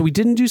 Yeah, so we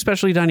didn't do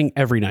specialty dining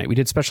every night. We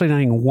did specialty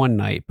dining one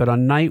night, but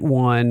on night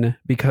 1,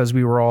 because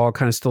we were all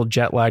kind of still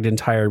jet lagged and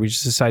tired, we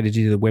just decided to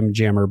do the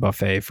Windjammer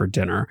buffet for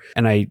dinner.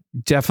 And I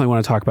definitely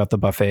want to talk about the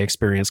buffet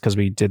experience because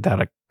we did that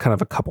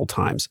a couple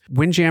times.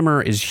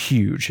 Windjammer is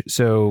huge.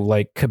 So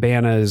like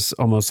Cabana is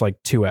almost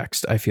like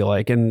 2x, I feel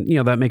like. And,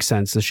 that makes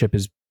sense. The ship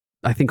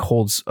I think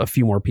holds a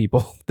few more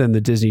people than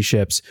the Disney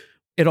ships.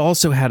 It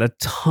also had a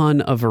ton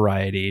of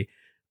variety.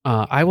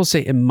 I will say,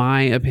 in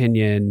my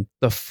opinion,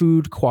 the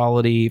food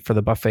quality for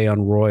the buffet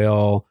on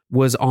Royal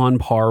was on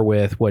par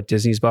with what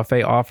Disney's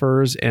buffet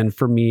offers. And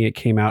for me, it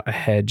came out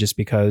ahead just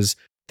because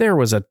there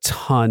was a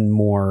ton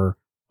more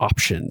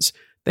options.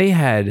 They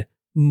had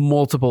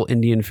multiple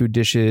Indian food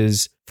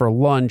dishes for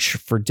lunch,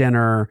 for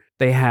dinner.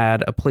 They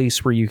had a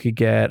place where you could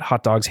get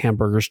hot dogs,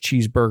 hamburgers,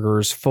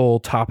 cheeseburgers, full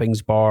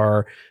toppings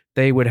bar.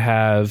 They would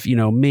have,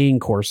 main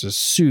courses,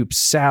 soups,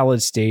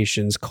 salad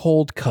stations,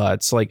 cold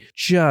cuts, like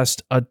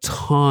just a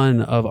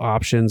ton of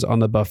options on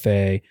the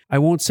buffet. I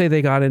won't say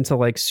they got into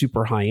like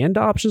super high end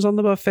options on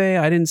the buffet.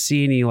 I didn't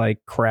see any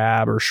like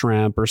crab or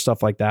shrimp or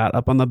stuff like that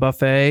up on the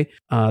buffet.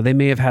 They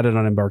may have had it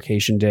on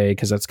embarkation day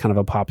because that's kind of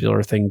a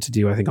popular thing to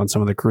do, I think, on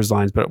some of the cruise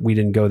lines, but we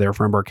didn't go there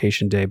for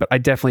embarkation day. But I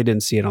definitely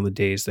didn't see it on the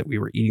days that we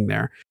were eating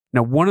there.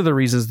 Now, one of the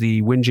reasons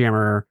the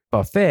Windjammer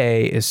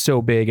buffet is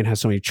so big and has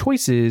so many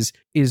choices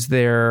is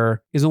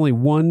there is only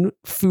one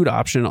food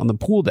option on the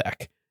pool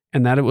deck,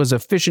 and that it was a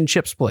fish and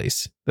chips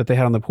place that they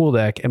had on the pool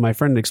deck. And my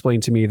friend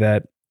explained to me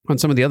that on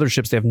some of the other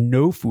ships, they have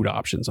no food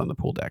options on the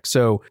pool deck.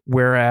 So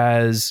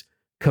whereas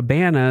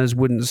Cabanas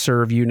wouldn't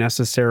serve you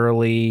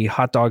necessarily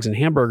hot dogs and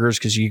hamburgers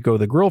because you go to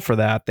the grill for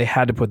that, they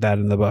had to put that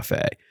in the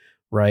buffet.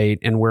 Right.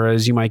 And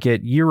whereas you might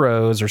get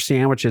gyros or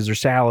sandwiches or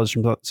salads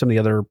from some of the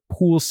other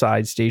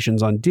poolside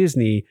stations on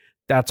Disney,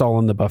 that's all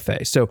in the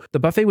buffet. So the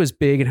buffet was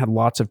big and had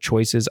lots of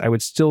choices. I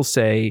would still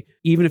say,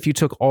 even if you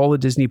took all the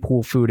Disney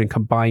pool food and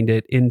combined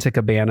it into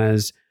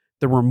Cabanas,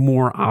 there were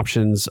more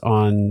options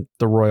on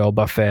the Royal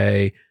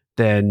buffet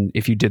than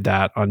if you did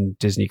that on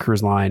Disney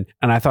Cruise Line.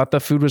 And I thought the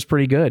food was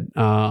pretty good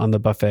on the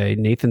buffet.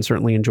 Nathan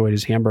certainly enjoyed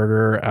his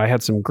hamburger. I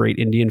had some great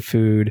Indian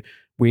food.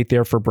 We ate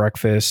there for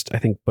breakfast, I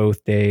think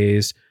both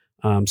days.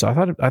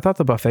 So I thought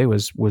the buffet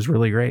was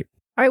really great.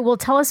 All right. Well,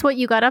 tell us what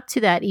you got up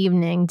to that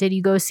evening. Did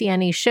you go see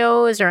any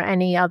shows or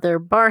any other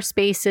bar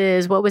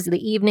spaces? What was the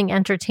evening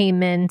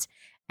entertainment?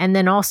 And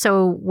then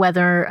also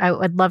I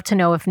would love to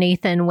know if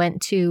Nathan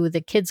went to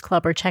the kids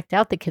club or checked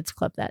out the kids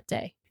club that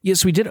day.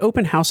 Yes, we did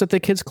open house at the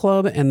kids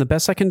club, and the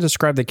best I can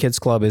describe the kids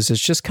club is it's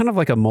just kind of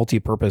like a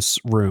multi-purpose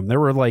room. There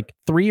were like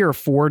 3 or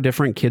 4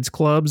 different kids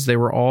clubs. They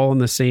were all in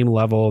the same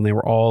level, and they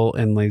were all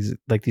in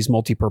like these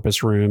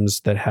multi-purpose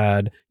rooms that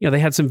had, they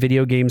had some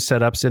video game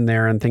setups in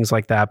there and things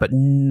like that, but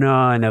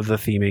none of the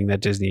theming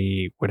that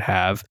Disney would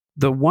have.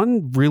 The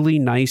one really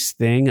nice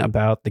thing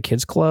about the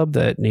kids club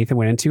that Nathan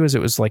went into is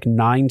it was like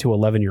 9 to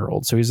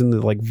 11-year-olds. So he's in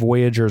the like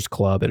Voyagers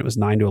club, and it was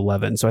 9 to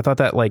 11. So I thought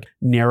that like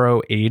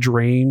narrow age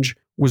range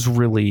was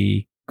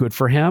really good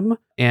for him.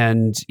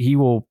 And he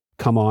will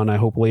come on, I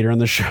hope, later in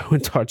the show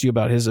and talk to you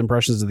about his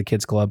impressions of the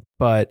kids club.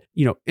 But,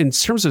 in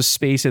terms of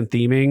space and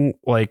theming,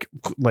 like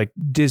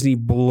Disney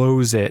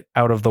blows it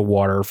out of the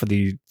water for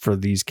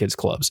these kids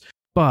clubs.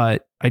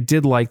 But I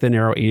did like the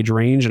narrow age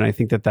range, and I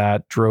think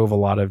that drove a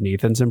lot of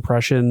Nathan's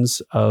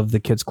impressions of the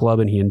kids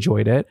club, and he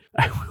enjoyed it.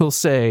 I will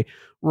say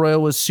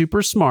Royal was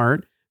super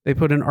smart. They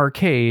put an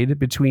arcade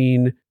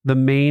between the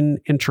main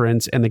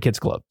entrance and the kids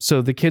club.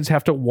 So the kids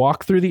have to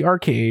walk through the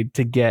arcade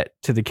to get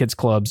to the kids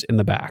clubs in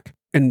the back.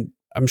 And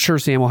I'm sure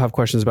Sam will have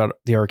questions about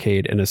the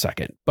arcade in a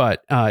second.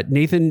 But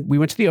Nathan, we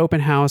went to the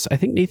open house. I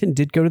think Nathan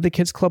did go to the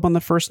kids club on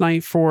the first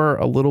night for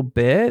a little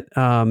bit.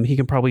 He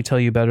can probably tell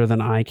you better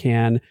than I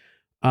can.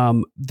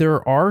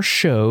 There are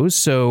shows.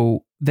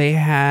 So they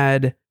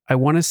had, I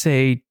want to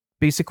say,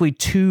 basically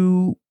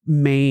 2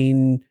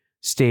 main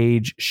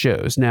stage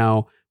shows.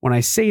 Now, when I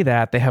say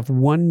that, they have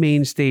one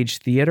main stage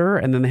theater,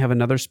 and then they have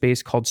another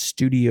space called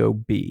Studio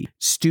B.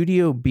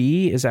 Studio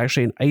B is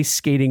actually an ice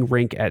skating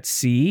rink at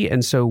sea.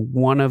 And so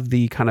one of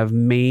the kind of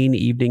main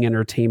evening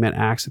entertainment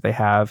acts that they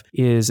have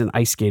is an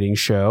ice skating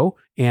show.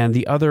 And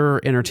the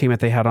other entertainment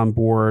they had on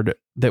board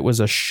that was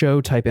a show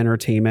type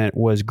entertainment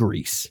was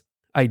Grease.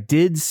 I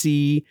did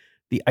see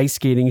the ice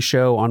skating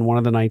show on one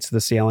of the nights of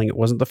the sailing. It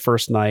wasn't the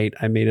first night.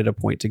 I made it a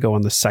point to go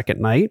on the second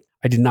night.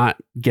 I did not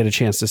get a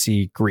chance to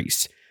see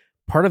Grease.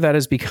 Part of that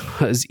is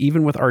because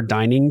even with our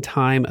dining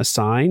time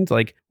assigned,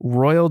 like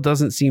Royal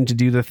doesn't seem to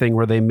do the thing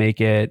where they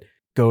make it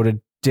go to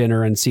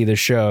dinner and see the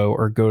show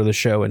or go to the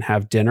show and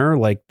have dinner.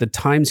 Like the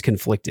time's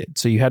conflicted.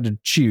 So you had to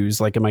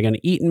choose, like, am I going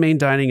to eat in main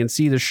dining and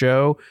see the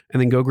show and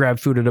then go grab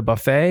food at a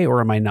buffet, or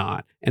am I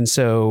not? And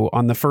so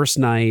on the first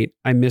night,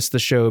 I missed the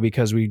show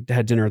because we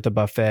had dinner at the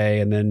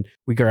buffet, and then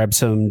we grabbed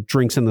some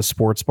drinks in the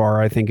sports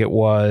bar, I think it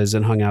was,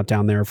 and hung out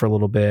down there for a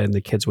little bit. And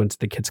the kids went to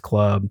the kids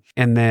club.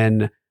 And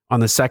then on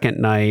the second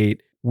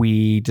night,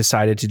 we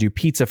decided to do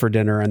pizza for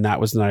dinner, and that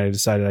was the night I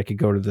decided I could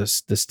go to the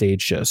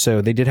stage show. So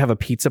they did have a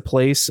pizza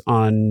place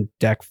on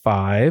deck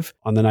 5.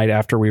 On the night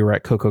after we were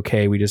at Coco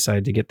Cay, we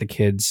decided to get the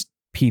kids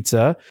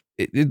pizza.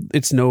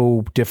 It's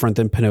no different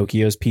than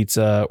Pinocchio's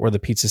Pizza or the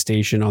Pizza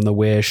Station on the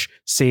Wish.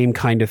 Same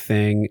kind of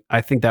thing.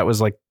 I think that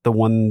was like the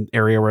one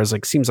area where I was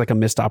like, seems like a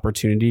missed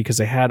opportunity, because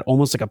they had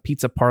almost like a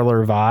pizza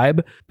parlor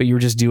vibe, but you were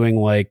just doing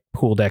like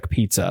pool deck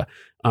pizza.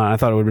 I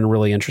thought it would have been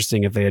really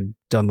interesting if they had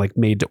done like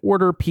made to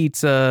order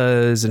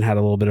pizzas and had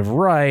a little bit of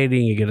variety.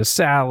 You get a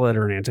salad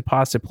or an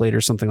antipasta plate or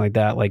something like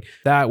that. Like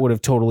that would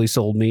have totally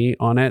sold me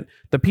on it.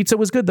 The pizza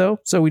was good though.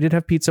 So we did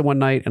have pizza one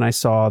night, and I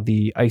saw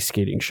the ice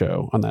skating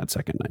show on that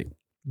second night.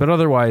 But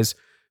otherwise,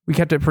 we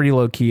kept it pretty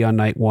low key on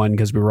night 1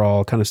 because we were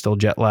all kind of still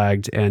jet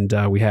lagged, and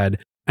we had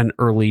an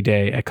early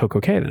day at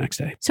Coco Cay the next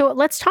day. So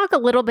let's talk a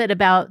little bit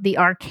about the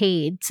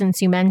arcade, since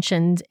you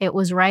mentioned it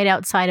was right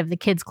outside of the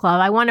kids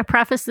club. I want to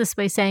preface this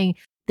by saying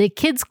the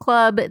kids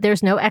club,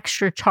 there's no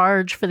extra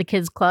charge for the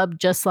kids club,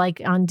 just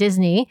like on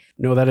Disney.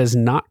 No, that is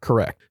not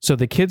correct. So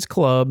the kids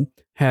club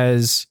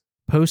has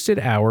posted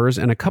hours,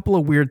 and a couple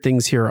of weird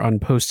things here on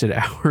posted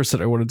hours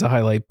that I wanted to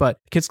highlight. But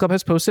Kids Club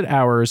has posted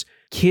hours.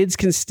 Kids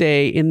can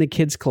stay in the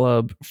Kids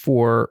Club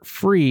for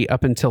free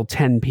up until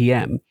 10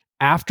 p.m.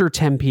 After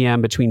 10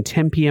 p.m., between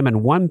 10 p.m.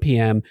 and 1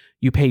 p.m.,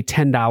 you pay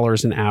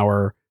 $10 an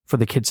hour for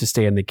the kids to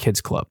stay in the Kids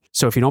Club.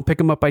 So if you don't pick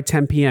them up by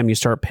 10 p.m., you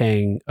start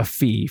paying a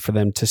fee for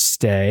them to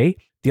stay.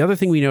 The other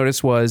thing we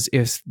noticed was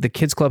if the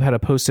Kids Club had a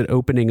posted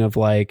opening of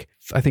like,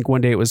 I think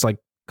one day it was like,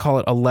 call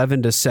it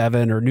 11 to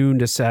 7 or noon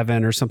to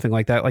 7 or something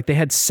like that. Like they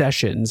had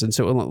sessions. And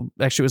so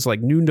actually it was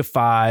like noon to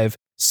 5,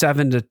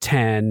 7 to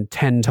 10,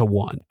 10 to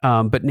 1.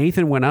 But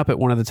Nathan went up at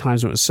one of the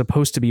times when it was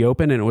supposed to be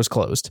open and it was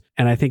closed.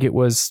 And I think it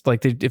was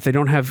like, if they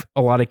don't have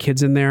a lot of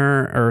kids in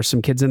there or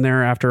some kids in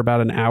there after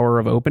about an hour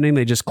of opening,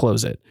 they just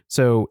close it.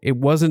 So it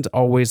wasn't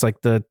always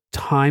like the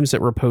times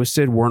that were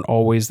posted weren't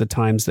always the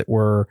times that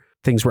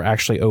things were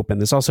actually open.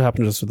 This also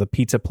happened to us with the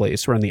pizza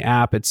place, where in the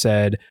app it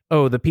said,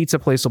 oh, the pizza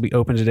place will be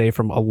open today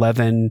from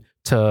 11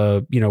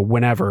 to,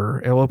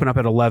 whenever. It'll open up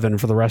at 11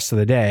 for the rest of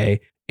the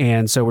day.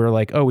 And so we were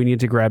like, oh, we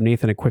need to grab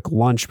Nathan a quick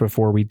lunch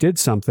before we did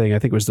something. I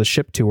think it was the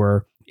ship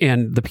tour.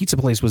 And the pizza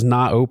place was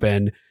not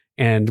open.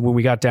 And when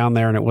we got down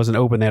there and it wasn't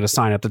open, they had a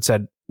sign up that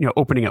said,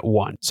 opening at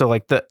 1. So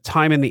like the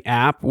time in the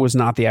app was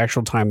not the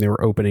actual time they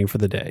were opening for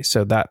the day.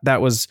 So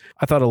that was,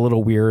 I thought, a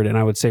little weird. And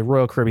I would say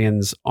Royal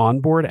Caribbean's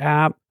onboard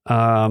app,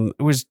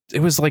 it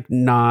was like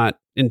not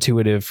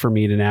intuitive for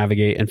me to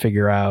navigate and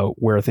figure out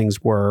where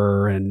things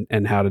were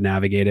and how to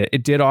navigate it.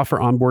 It did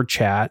offer onboard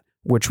chat.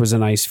 which was a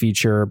nice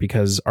feature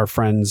because our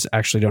friends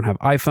actually don't have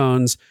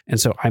iPhones. And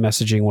so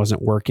iMessaging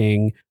wasn't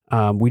working.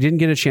 We didn't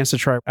get a chance to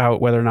try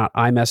out whether or not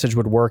iMessage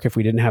would work if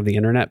we didn't have the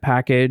internet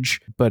package,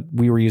 but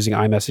we were using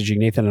iMessaging.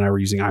 Nathan and I were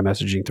using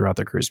iMessaging throughout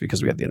the cruise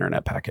because we had the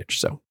internet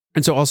package.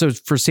 And so also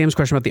for Sam's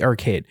question about the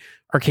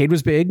arcade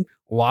was big,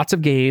 lots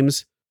of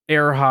games,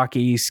 air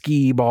hockey,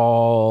 skee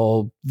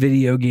ball,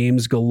 video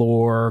games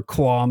galore,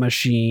 claw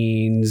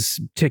machines,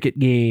 ticket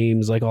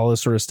games, like all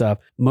this sort of stuff.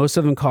 Most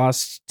of them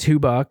cost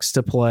 $2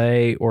 to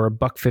play or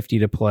 $1.50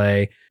 to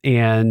play.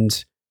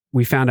 And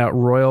we found out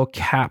Royal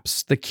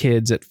caps the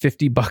kids at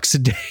 $50 a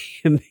day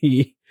in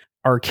the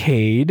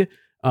arcade,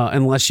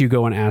 unless you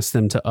go and ask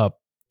them to up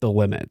the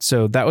limit.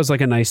 So that was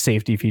like a nice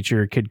safety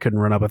feature. A kid couldn't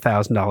run up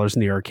 $1,000 in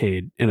the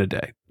arcade in a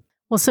day.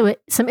 Well, so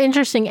some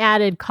interesting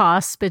added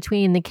costs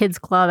between the kids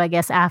club, I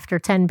guess, after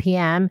 10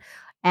 p.m.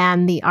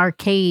 and the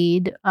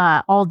arcade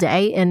all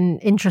day,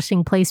 and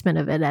interesting placement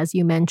of it, as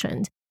you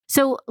mentioned.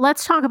 So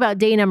let's talk about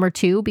day number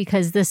 2,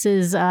 because this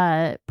is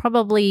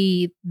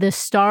probably the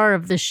star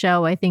of the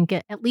show, I think,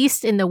 at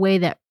least in the way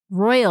that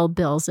Royal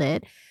bills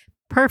it.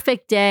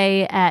 Perfect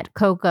day at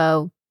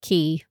Coco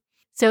Key.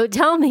 So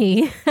tell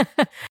me,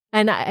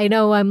 and I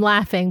know I'm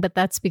laughing, but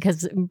that's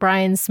because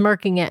Brian's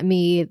smirking at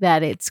me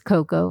that it's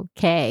Coco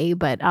K,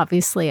 but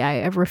obviously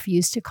I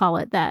refuse to call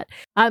it that.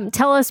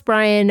 Tell us,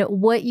 Brian,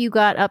 what you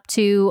got up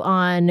to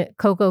on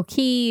Coco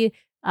Key,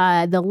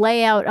 the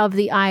layout of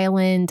the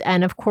island,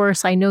 and of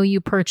course, I know you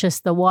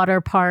purchased the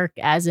water park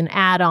as an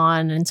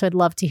add-on, and so I'd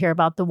love to hear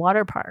about the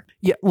water park.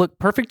 Yeah, look,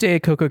 Perfect Day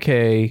at Coco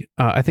K,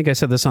 I think I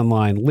said this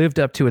online, lived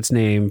up to its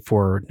name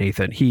for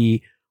Nathan.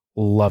 He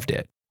loved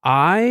it.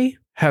 I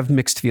have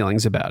mixed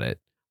feelings about it.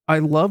 I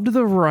loved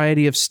the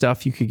variety of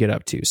stuff you could get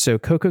up to. So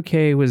Coco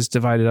K was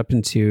divided up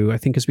into, I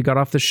think as we got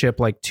off the ship,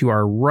 like to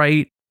our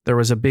right, there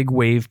was a big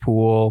wave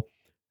pool,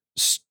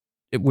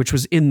 which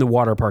was in the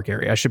water park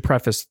area. I should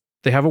preface,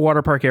 they have a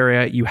water park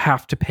area. You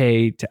have to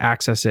pay to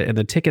access it. And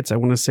the tickets, I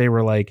want to say,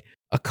 were like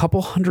a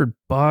couple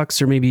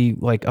 $100 or maybe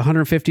like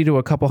 $150 to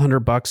a couple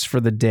 $100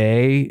 for the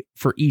day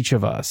for each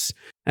of us.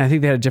 And I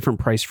think they had a different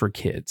price for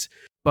kids,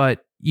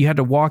 but you had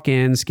to walk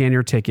in, scan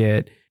your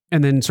ticket.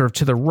 And then sort of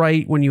to the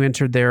right, when you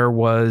entered there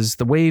was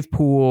the wave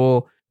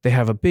pool. They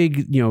have a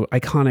big,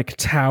 iconic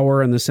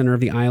tower in the center of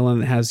the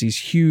island that has these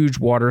huge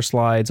water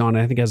slides on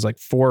it. I think it has like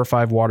 4 or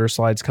 5 water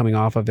slides coming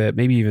off of it,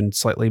 maybe even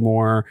slightly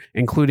more,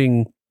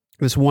 including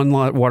this one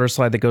water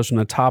slide that goes from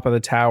the top of the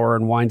tower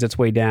and winds its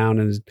way down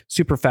and is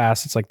super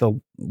fast. It's like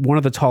one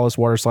of the tallest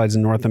water slides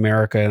in North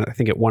America. And I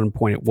think at one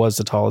point it was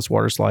the tallest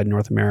water slide in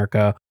North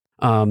America.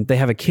 They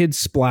have a kids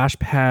splash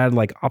pad,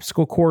 like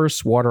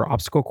water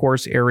obstacle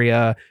course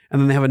area. And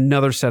then they have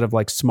another set of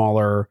like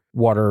smaller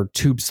water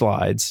tube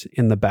slides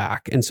in the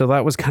back. And so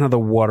that was kind of the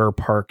water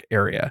park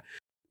area.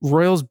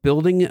 Royal's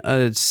building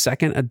a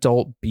second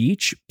adult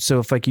beach. So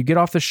if like you get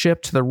off the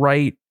ship to the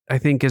right, I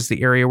think is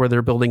the area where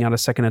they're building out a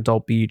second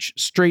adult beach.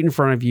 Straight in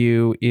front of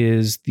you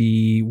is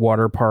the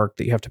water park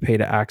that you have to pay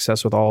to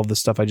access with all of the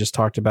stuff I just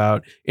talked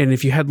about. And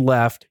if you head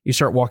left, you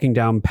start walking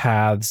down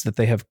paths that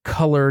they have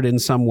colored in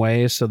some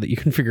way so that you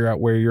can figure out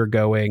where you're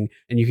going.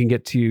 And you can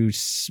get to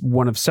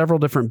one of several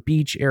different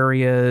beach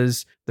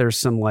areas. There's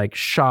some like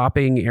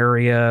shopping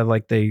area,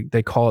 like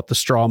they call it the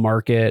straw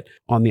market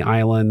on the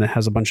island that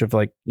has a bunch of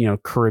like,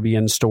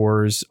 Caribbean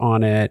stores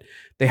on it.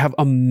 They have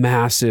a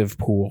massive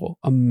pool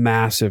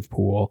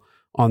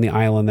on the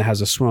island that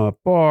has a swim up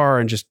bar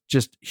and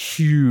just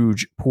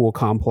huge pool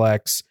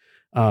complex.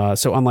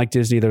 So unlike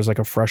Disney, there's like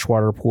a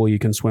freshwater pool you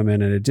can swim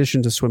in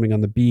addition to swimming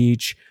on the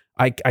beach.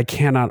 I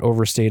cannot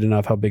overstate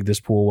enough how big this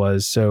pool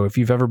was. So if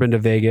you've ever been to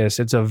Vegas,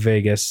 it's a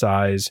Vegas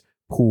size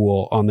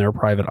pool on their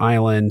private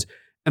island.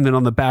 And then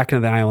on the back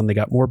end of the island, they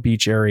got more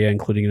beach area,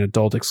 including an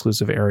adult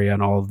exclusive area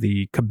and all of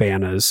the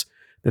cabanas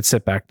that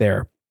sit back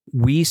there.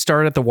 We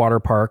started at the water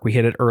park. We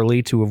hit it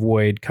early to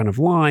avoid kind of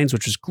lines,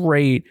 which is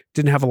great.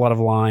 Didn't have a lot of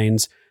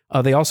lines.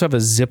 They also have a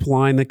zip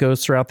line that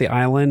goes throughout the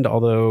island.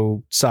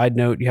 Although, side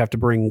note, you have to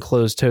bring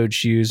closed-toed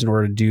shoes in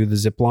order to do the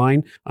zip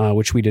line,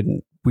 which we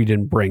didn't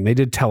bring. They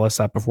did tell us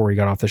that before we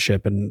got off the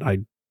ship, and I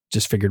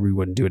just figured we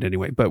wouldn't do it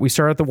anyway. But we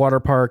started at the water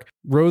park,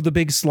 rode the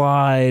big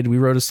slide. We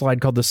rode a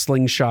slide called the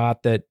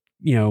Slingshot that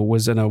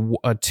was in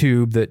a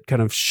tube that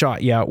kind of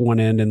shot you out one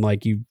end, and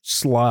like you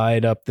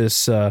slide up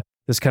this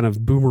kind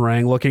of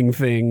boomerang looking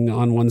thing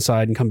on one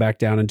side and come back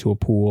down into a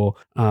pool.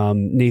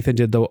 Nathan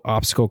did the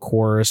obstacle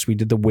course. We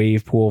did the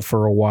wave pool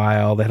for a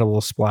while. They had a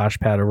little splash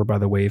pad over by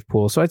the wave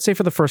pool. So I'd say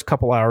for the first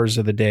couple hours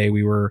of the day,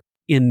 we were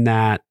in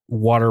that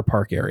water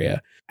park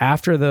area.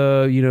 After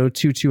the,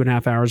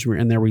 2.5 hours we were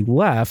in there, we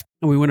left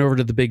and we went over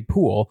to the big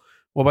pool.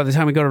 Well, by the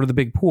time we got over to the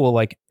big pool,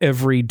 like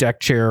every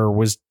deck chair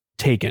was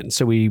taken.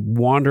 So we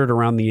wandered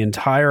around the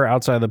entire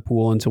outside of the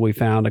pool until we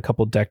found a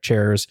couple deck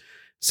chairs,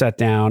 sat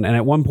down. And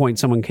at one point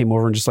someone came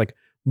over and just like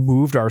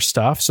moved our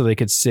stuff so they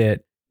could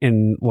sit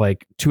in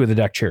like 2 of the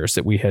deck chairs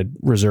that we had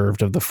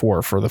reserved of the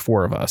 4 for the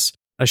 4 of us.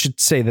 I should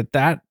say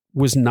that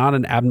was not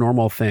an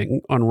abnormal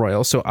thing on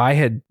Royal. So I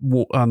had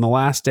on the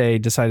last day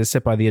decided to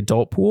sit by the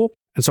adult pool.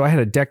 And so I had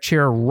a deck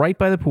chair right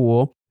by the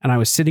pool. and I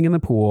was sitting in the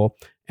pool.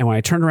 And when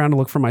I turned around to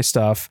look for my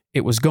stuff,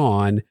 it was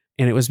gone.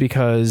 And it was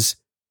because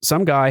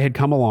some guy had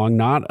come along,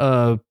 not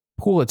a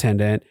pool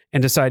attendant,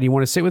 and decided he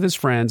wanted to sit with his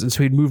friends. And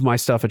so he'd moved my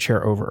stuff a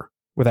chair over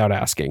without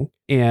asking,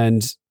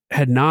 and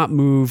had not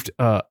moved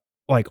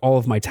like all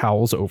of my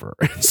towels over.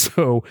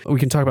 So we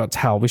can talk about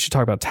towel. We should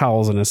talk about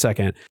towels in a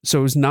second. So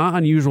it was not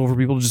unusual for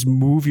people to just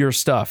move your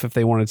stuff if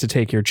they wanted to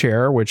take your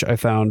chair, which I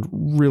found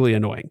really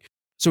annoying.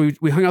 So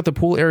we hung out the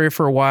pool area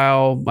for a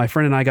while. My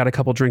friend and I got a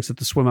couple drinks at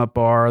the swim up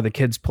bar. The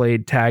kids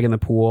played tag in the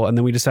pool. And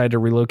then we decided to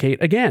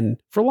relocate again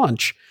for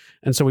lunch.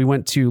 And so we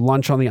went to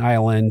lunch on the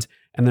island.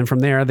 And then from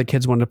there, the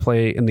kids wanted to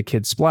play in the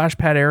kids' splash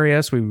pad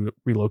area. So we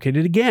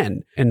relocated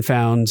again and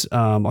found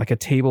like a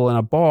table and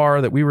a bar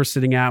that we were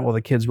sitting at while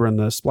the kids were in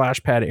the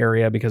splash pad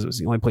area because it was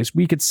the only place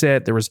we could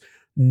sit. There was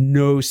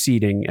no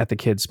seating at the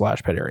kids'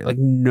 splash pad area, like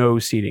no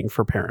seating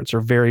for parents,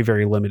 or very,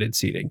 very limited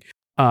seating.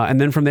 And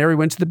then from there, we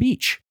went to the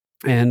beach.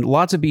 And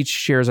lots of beach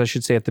chairs, I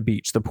should say, at the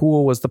beach. The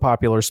pool was the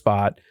popular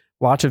spot.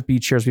 Lots of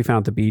beach chairs we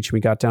found at the beach.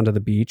 We got down to the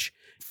beach.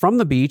 From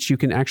the beach, you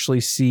can actually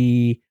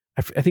see,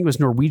 I think it was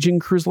Norwegian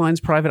Cruise Line's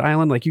private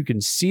island. Like you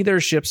can see their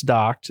ships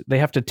docked. They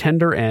have to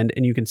tender end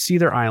and you can see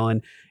their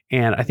island.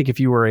 And I think if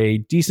you were a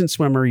decent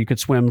swimmer, you could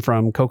swim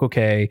from Coco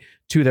Cay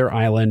to their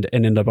island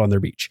and end up on their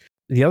beach.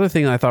 The other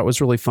thing I thought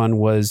was really fun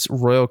was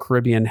Royal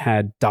Caribbean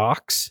had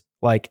docks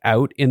like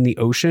out in the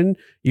ocean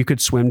you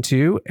could swim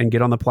to and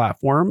get on the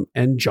platform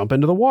and jump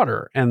into the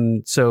water.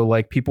 And so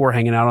like people were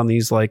hanging out on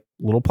these like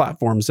little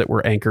platforms that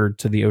were anchored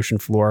to the ocean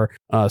floor.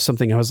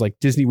 Something I was like,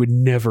 Disney would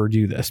never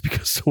do this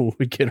because someone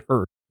would get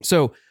hurt.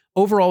 So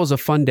overall it was a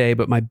fun day,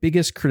 but my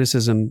biggest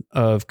criticism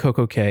of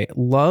Coco Cay,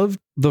 loved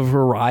the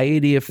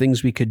variety of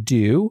things we could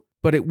do,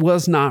 but it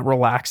was not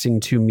relaxing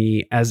to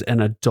me as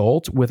an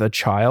adult with a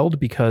child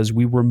because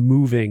we were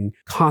moving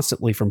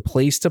constantly from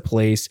place to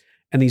place.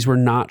 And these were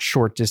not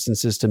short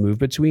distances to move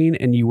between,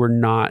 and you were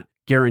not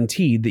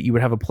guaranteed that you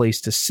would have a place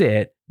to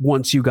sit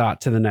once you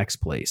got to the next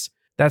place.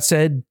 That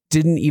said,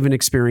 didn't even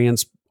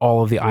experience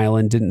all of the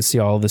island, didn't see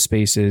all of the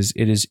spaces.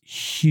 It is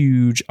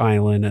huge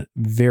island,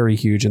 very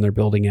huge, and they're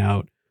building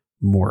out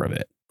more of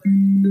it.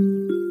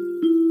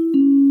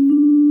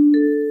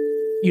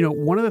 You know,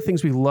 one of the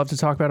things we love to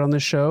talk about on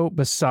this show,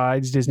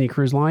 besides Disney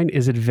Cruise Line,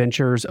 is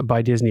Adventures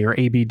by Disney, or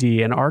ABD.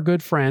 And our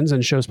good friends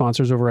and show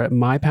sponsors over at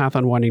My Path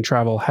Unwinding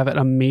Travel have an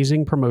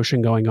amazing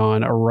promotion going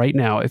on right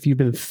now. If you've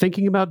been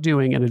thinking about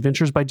doing an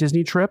Adventures by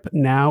Disney trip,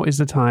 now is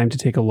the time to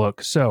take a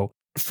look. So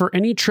for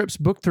any trips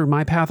booked through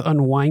My Path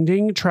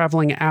Unwinding,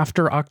 traveling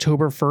after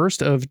October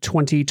 1st of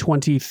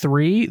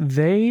 2023,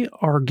 they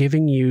are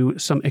giving you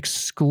some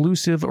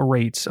exclusive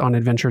rates on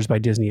Adventures by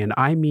Disney. And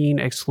I mean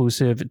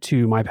exclusive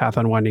to My Path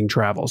Unwinding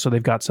Travel. So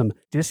they've got some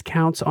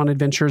discounts on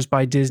Adventures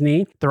by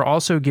Disney. They're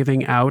also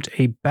giving out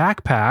a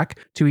backpack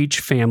to each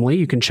family.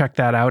 You can check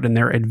that out in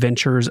their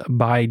Adventures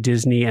by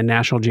Disney and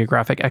National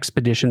Geographic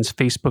Expeditions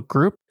Facebook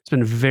group. It's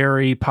been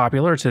very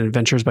popular. It's an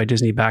Adventures by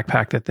Disney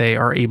backpack that they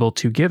are able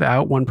to give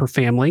out, one per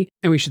family.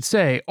 And we should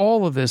say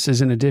all of this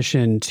is in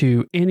addition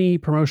to any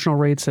promotional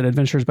rates that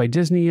Adventures by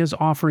Disney is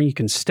offering. You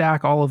can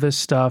stack all of this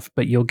stuff,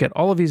 but you'll get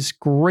all of these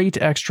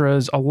great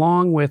extras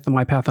along with the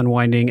My Path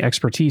Unwinding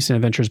expertise in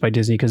Adventures by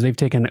Disney because they've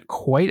taken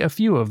quite a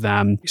few of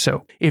them.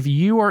 So if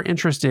you are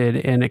interested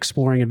in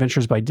exploring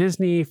Adventures by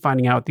Disney,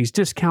 finding out what these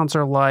discounts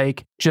are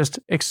like, just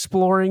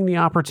exploring the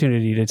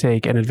opportunity to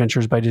take an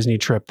Adventures by Disney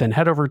trip, then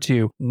head over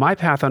to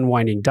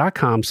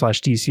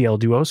mypathunwinding.com/DCL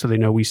Duo so they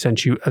know we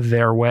sent you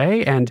their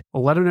way, and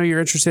let them know you're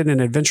interested in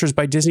an Adventures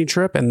by Disney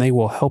trip and they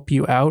will help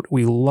you out.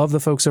 We love the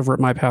folks over at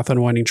My Path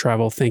Unwinding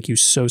Travel. Thank you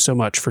so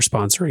much for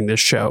sponsoring this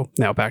show.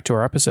 Now back to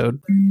our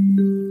episode.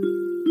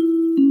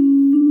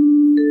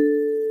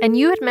 And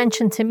you had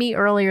mentioned to me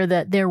earlier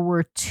that there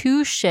were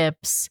 2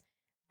 ships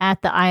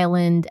at the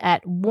island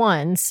at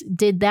once.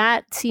 Did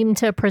that seem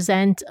to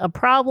present a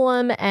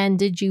problem? And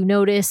did you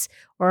notice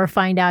or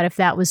find out if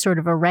that was sort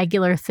of a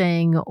regular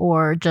thing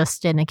or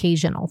just an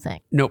occasional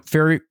thing? Nope,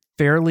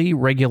 fairly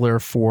regular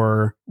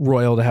for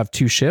Royal to have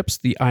 2 ships.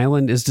 The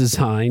island is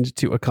designed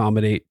to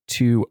accommodate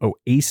 2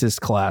 Oasis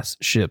class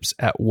ships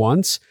at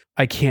once.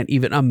 I can't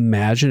even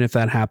imagine if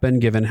that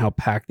happened given how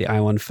packed the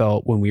island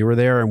felt when we were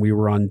there, and we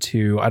were on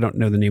 2, I don't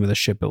know the name of the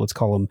ship, but let's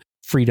call them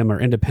Freedom or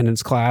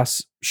Independence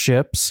class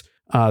ships.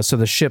 So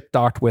the ship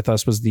docked with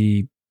us was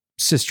the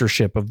sister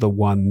ship of the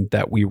one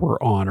that we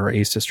were on, or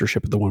a sister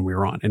ship of the one we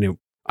were on. And the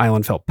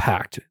island felt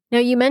packed. Now,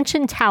 you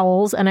mentioned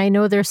towels, and I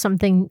know there's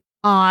something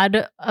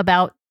odd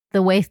about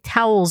the way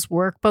towels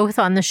work, both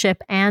on the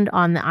ship and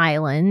on the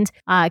island.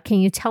 Can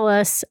you tell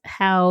us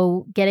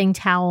how getting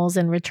towels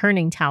and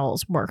returning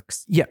towels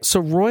works? Yeah.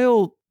 So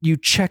Royal, you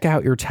check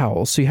out your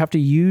towels. So you have to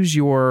use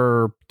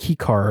your key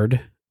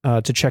card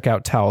to check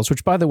out towels,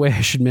 which, by the way,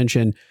 I should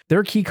mention,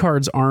 their key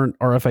cards aren't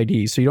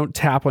RFID. So you don't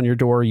tap on your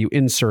door, you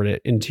insert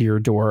it into your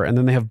door. And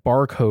then they have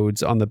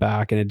barcodes on the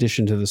back in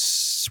addition to the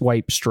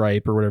swipe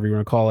stripe or whatever you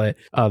want to call it,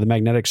 the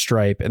magnetic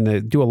stripe. And they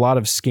do a lot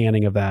of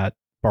scanning of that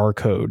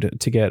barcode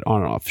to get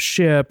on and off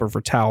ship or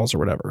for towels or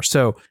whatever.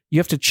 So you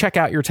have to check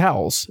out your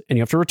towels and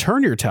you have to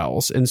return your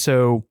towels. And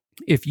so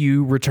If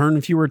you return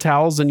fewer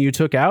towels than you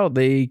took out,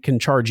 they can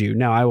charge you.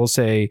 Now, I will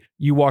say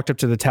you walked up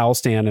to the towel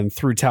stand and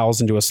threw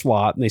towels into a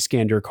slot and they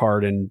scanned your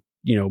card and,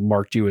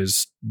 marked you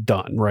as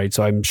done, right?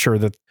 So I'm sure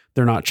that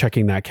they're not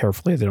checking that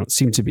carefully. They don't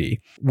seem to be.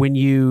 When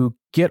you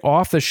get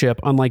off the ship,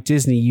 unlike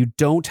Disney, you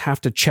don't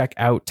have to check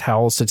out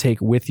towels to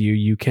take with you.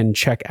 You can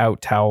check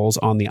out towels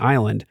on the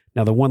island.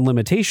 Now, the one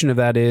limitation of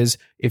that is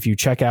if you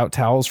check out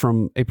towels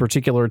from a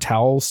particular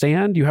towel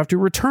stand, you have to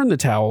return the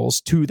towels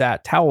to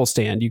that towel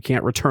stand. You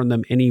can't return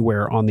them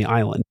anywhere on the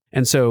island.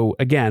 And so,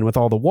 again, with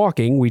all the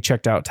walking, we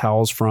checked out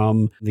towels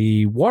from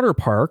the water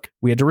park.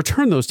 We had to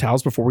return those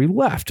towels before we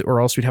left, or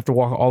else we'd have to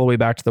walk all the way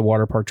back to the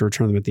water park to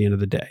return them at the end of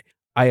the day.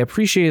 I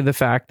appreciated the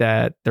fact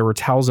that there were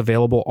towels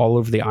available all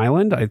over the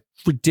island. It's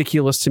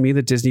ridiculous to me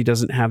that Disney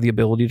doesn't have the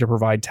ability to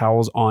provide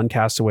towels on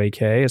Castaway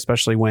Cay,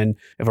 especially when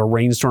if a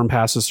rainstorm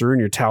passes through and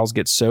your towels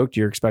get soaked,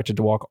 you're expected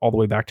to walk all the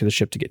way back to the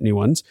ship to get new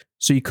ones.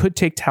 So you could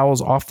take towels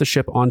off the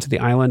ship onto the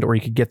island, or you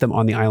could get them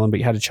on the island,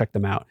 but you had to check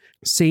them out.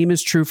 Same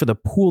is true for the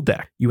pool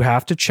deck. You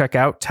have to check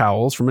out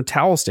towels from a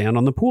towel stand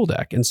on the pool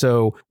deck. And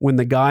so when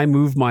the guy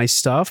moved my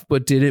stuff,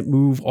 but didn't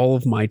move all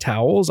of my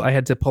towels, I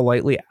had to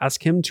politely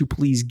ask him to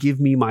please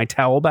give me my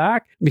towel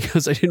back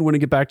because I didn't want to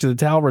get back to the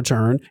towel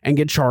return and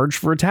get charged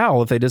for a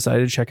towel if they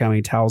decided to check how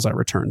many towels I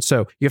returned.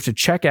 So you have to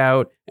check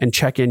out and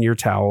check in your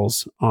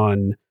towels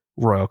on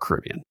Royal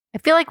Caribbean. I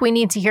feel like we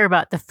need to hear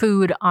about the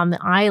food on the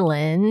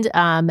island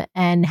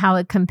and how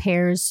it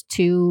compares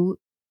to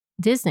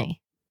Disney.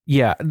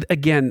 Yeah,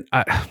 again,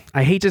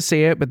 I hate to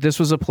say it, but this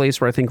was a place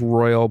where I think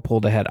Royal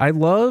pulled ahead. I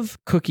love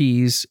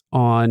cookies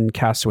on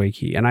Castaway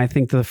Cay, and I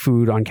think the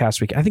food on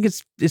Castaway Cay, I think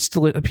it's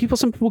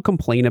some people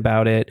complain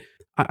about it.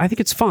 I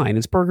think it's fine.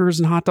 It's burgers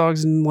and hot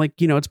dogs and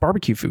it's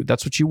barbecue food.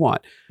 That's what you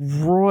want.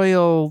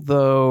 Royal,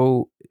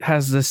 though,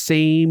 has the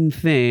same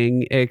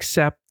thing,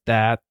 except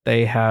that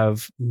they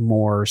have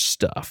more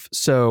stuff.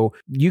 So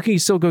you can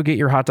still go get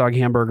your hot dog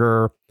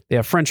hamburger. They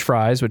have French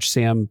fries, which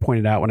Sam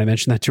pointed out when I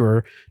mentioned that to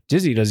her.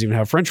 Disney doesn't even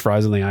have French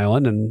fries on the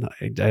island, and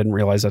I didn't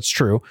realize that's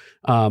true.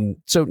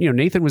 So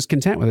Nathan was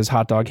content with his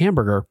hot dog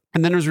hamburger.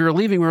 And then as we were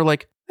leaving, we were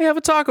like, they have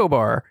a taco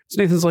bar.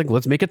 So Nathan's like,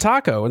 let's make a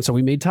taco. And so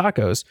we made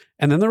tacos.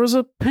 And then there was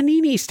a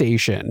panini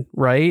station,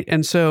 right?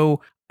 And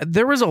so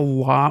there was a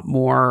lot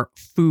more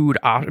food.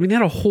 They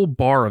had a whole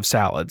bar of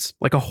salads,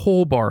 like a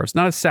whole bar. It's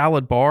not a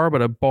salad bar,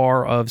 but a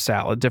bar of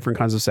salad, different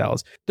kinds of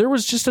salads. There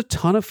was just a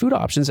ton of food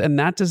options. And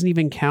that doesn't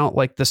even count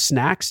like the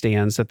snack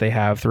stands that they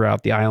have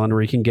throughout the island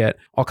where you can get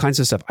all kinds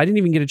of stuff. I didn't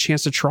even get a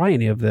chance to try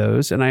any of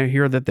those. And I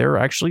hear that they're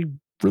actually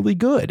really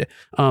good.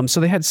 So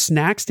they had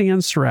snack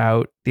stands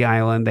throughout the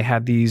island. They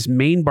had these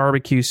main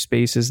barbecue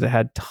spaces that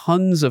had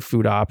tons of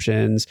food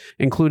options,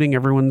 including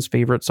everyone's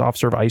favorite soft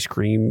serve ice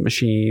cream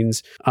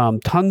machines,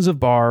 tons of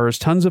bars,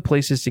 tons of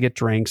places to get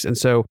drinks. And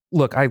so,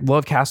 look, I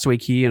love Castaway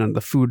Cay and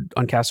the food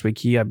on Castaway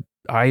Cay.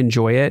 I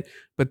enjoy it,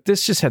 but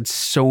this just had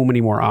so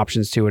many more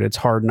options to it. It's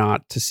hard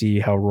not to see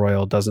how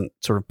Royal doesn't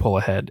sort of pull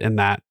ahead in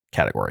that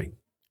category.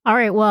 All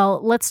right,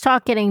 well, let's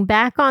talk getting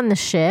back on the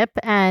ship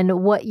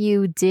and what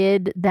you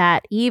did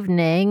that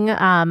evening.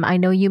 I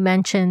know you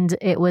mentioned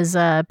it was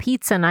a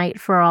pizza night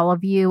for all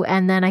of you,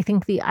 and then I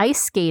think the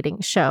ice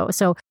skating show.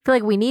 So I feel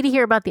like we need to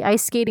hear about the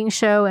ice skating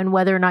show and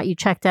whether or not you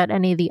checked out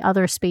any of the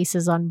other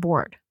spaces on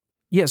board.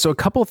 Yeah, so a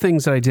couple of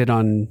things that I did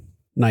on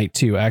night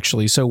two,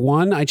 actually. So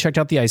one, I checked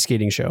out the ice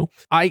skating show.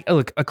 I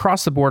look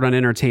across the board on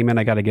entertainment.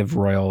 I got to give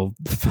Royal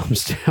the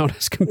thumbs down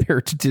as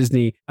compared to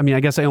Disney. I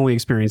guess I only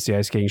experienced the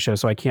ice skating show,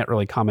 so I can't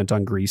really comment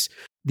on Greece.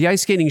 The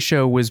ice skating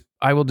show was,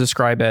 I will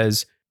describe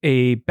as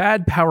a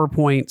bad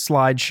PowerPoint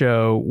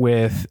slideshow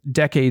with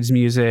decades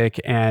music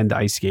and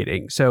ice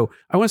skating. So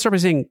I want to start by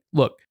saying,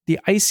 look, the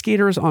ice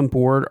skaters on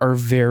board are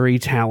very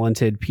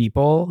talented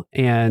people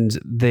and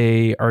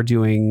they are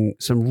doing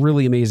some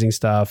really amazing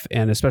stuff.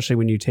 And especially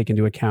when you take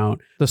into account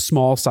the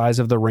small size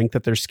of the rink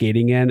that they're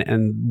skating in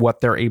and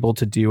what they're able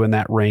to do in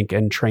that rink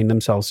and train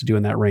themselves to do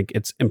in that rink,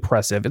 it's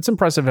impressive. It's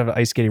impressive to have an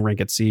ice skating rink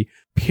at sea,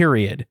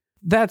 period.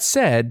 That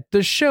said,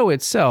 the show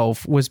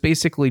itself was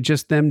basically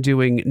just them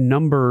doing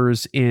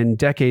numbers in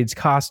decades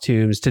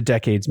costumes to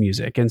decades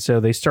music. And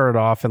so they started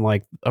off in I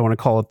want to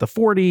call it the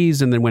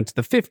 40s, and then went to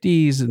the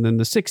 50s, and then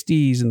the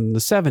 60s, and the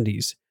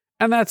 70s.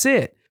 And that's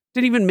it.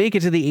 Didn't even make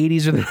it to the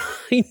 80s or the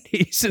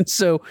 90s. And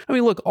so,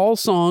 look, all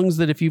songs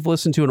that if you've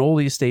listened to an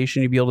oldies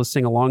station, you'd be able to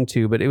sing along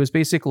to, but it was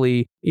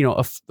basically,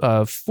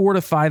 a 4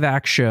 to 5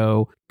 act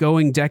show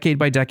going decade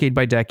by decade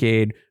by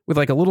decade with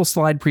a little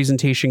slide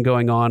presentation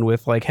going on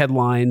with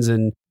headlines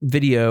and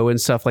video and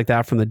stuff like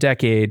that from the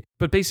decade.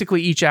 But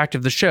basically each act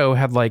of the show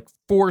had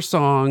 4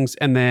 songs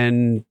and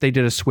then they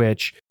did a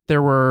switch.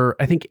 There were,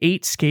 I think,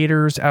 8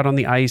 skaters out on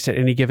the ice at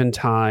any given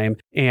time.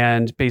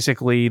 And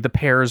basically the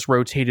pairs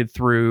rotated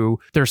through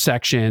their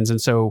sections. And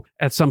so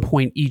at some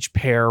point, each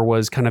pair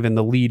was kind of in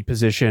the lead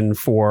position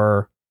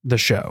for the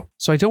show.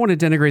 So I don't want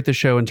to denigrate the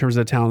show in terms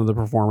of the talent of the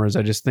performers.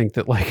 I just think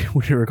that like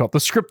what do you recall, the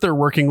script they're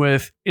working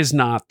with is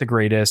not the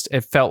greatest.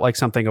 It felt like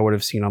something I would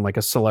have seen on like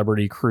a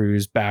celebrity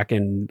cruise back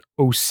in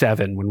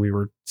 2007 when we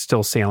were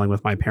still sailing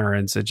with my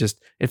parents. It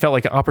felt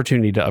like an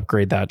opportunity to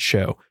upgrade that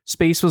show.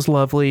 Space was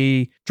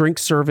lovely. Drink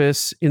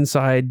service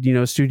inside,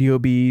 Studio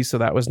B. So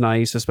that was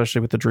nice,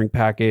 especially with the drink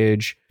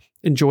package.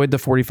 Enjoyed the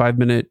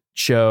 45-minute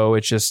show.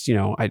 It's just,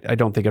 I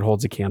don't think it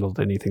holds a candle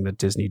to anything that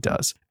Disney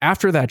does.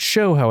 After that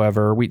show,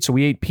 however,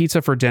 we ate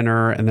pizza for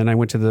dinner, and then I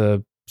went to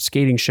the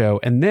skating show,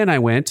 and then I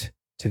went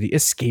to the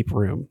escape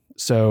room.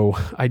 So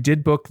I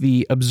did book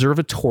the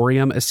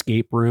Observatorium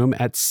escape room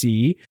at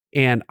sea.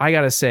 And I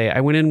got to say,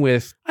 I went in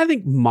with, I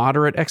think,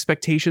 moderate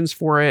expectations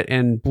for it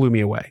and blew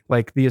me away.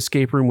 Like the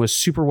escape room was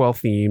super well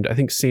themed. I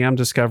think Sam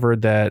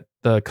discovered that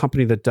the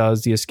company that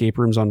does the escape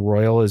rooms on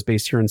Royal is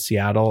based here in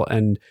Seattle.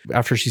 And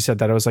after she said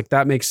that, I was like,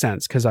 that makes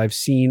sense because I've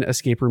seen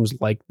escape rooms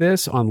like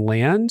this on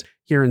land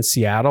here in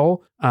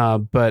Seattle.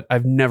 But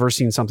I've never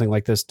seen something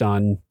like this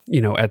done,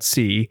 at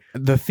sea.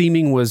 The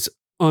theming was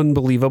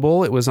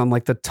unbelievable. It was on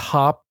like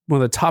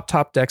one of the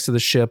top decks of the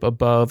ship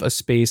above a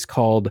space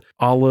called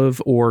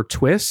Olive or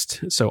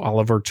Twist. So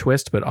Olive or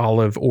Twist, but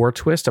Olive or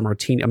Twist,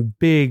 a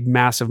big,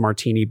 massive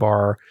martini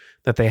bar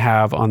that they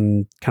have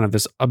on kind of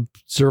this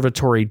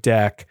observatory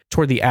deck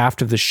toward the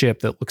aft of the ship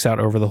that looks out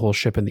over the whole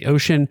ship and the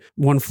ocean.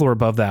 One floor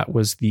above that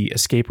was the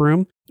escape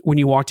room. When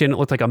you walked in, it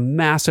looked like a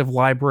massive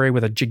library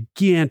with a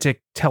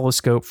gigantic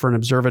telescope for an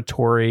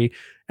observatory.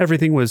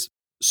 Everything was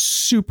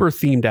super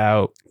themed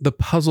out. The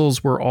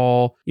puzzles were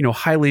all,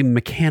 highly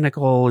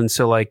mechanical. And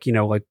so like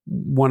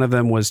one of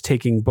them was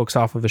taking books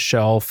off of a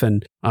shelf,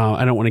 and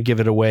I don't want to give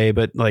it away,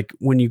 but like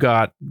when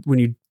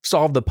you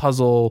solved the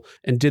puzzle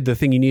and did the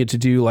thing you needed to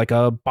do, like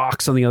a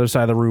box on the other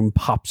side of the room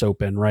pops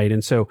open, right?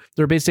 And so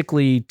there are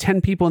basically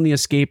 10 people in the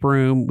escape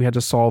room. We had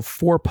to solve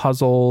 4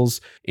 puzzles.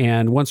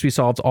 And once we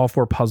solved all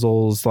 4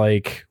 puzzles,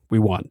 like we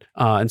won.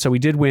 And so we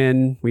did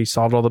win. We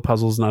solved all the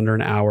puzzles in under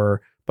an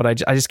hour. But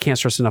I just can't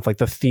stress enough, like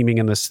the theming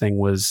in this thing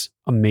was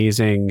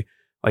amazing.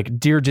 Like,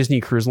 dear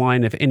Disney Cruise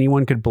Line, if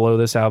anyone could blow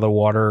this out of the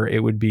water, it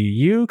would be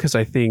you, because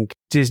I think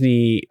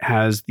Disney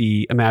has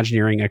the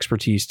Imagineering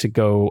expertise to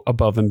go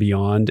above and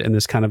beyond in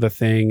this kind of a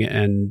thing,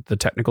 and the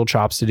technical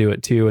chops to do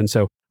it too. And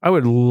so I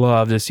would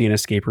love to see an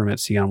escape room at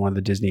sea on one of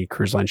the Disney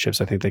Cruise Line ships.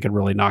 I think they could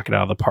really knock it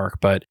out of the park,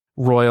 but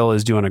Royal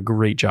is doing a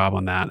great job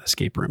on that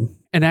escape room.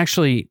 And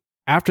actually,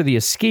 after the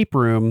escape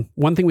room,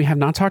 one thing we have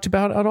not talked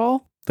about at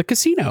all, the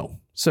casino.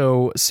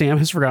 So Sam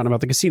has forgotten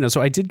about the casino.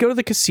 So I did go to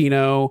the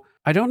casino.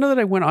 I don't know that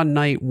I went on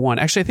night 1.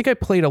 Actually, I think I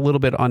played a little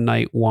bit on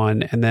night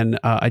 1, and then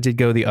I did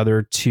go the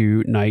other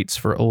 2 nights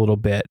for a little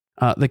bit.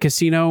 The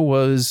casino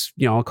was,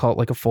 I'll call it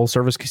like a full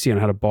service casino.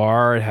 It had a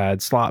bar, it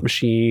had slot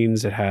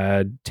machines, it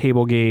had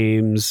table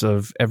games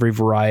of every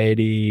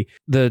variety.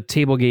 The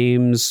table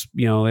games,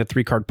 they had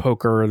 3-card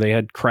poker, they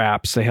had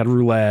craps, they had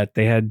roulette,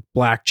 they had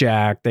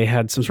blackjack, they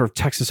had some sort of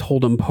Texas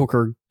Hold'em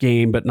poker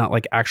game, but not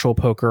like actual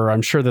poker.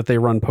 I'm sure that they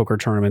run poker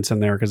tournaments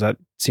in there because that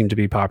seemed to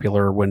be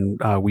popular when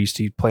we used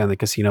to play on the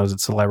casinos at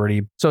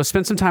Celebrity. So I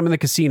spent some time in the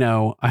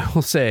casino. I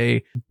will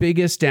say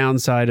biggest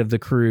downside of the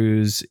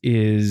cruise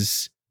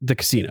is the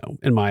casino,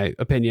 in my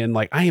opinion.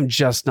 Like, I am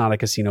just not a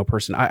casino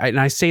person. And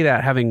I say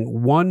that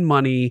having won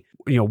money,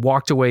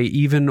 walked away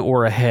even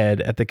or ahead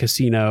at the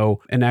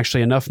casino, and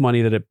actually enough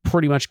money that it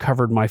pretty much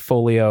covered my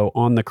folio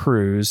on the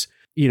cruise.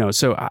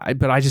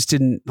 But I just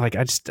didn't I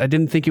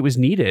didn't think it was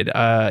needed.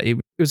 It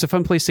was a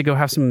fun place to go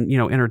have some,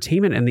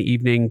 entertainment in the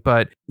evening.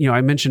 But,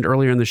 I mentioned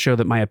earlier in the show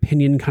that my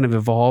opinion kind of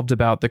evolved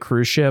about the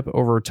cruise ship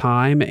over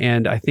time.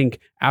 And I think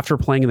after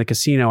playing in the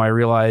casino, I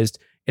realized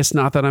it's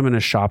not that I'm in a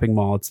shopping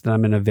mall, it's that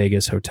I'm in a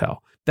Vegas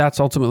hotel. That's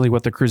ultimately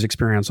what the cruise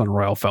experience on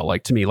Royal felt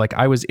like to me. Like,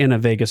 I was in a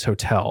Vegas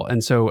hotel.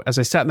 And so as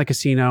I sat in the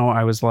casino,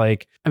 I was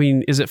like,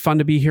 is it fun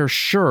to be here?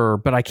 Sure,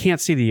 but I can't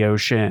see the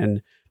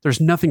ocean. There's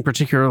nothing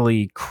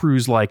particularly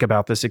cruise-like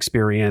about this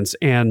experience.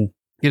 And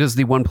it is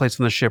the one place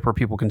on the ship where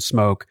people can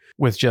smoke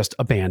with just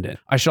abandon.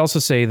 I should also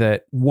say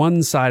that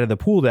one side of the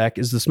pool deck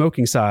is the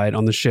smoking side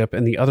on the ship,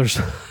 and the other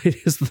side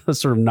is the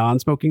sort of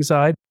non-smoking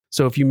side.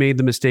 So if you made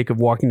the mistake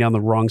of walking down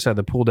the wrong side of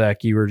the pool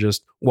deck, you were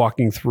just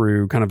walking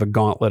through kind of a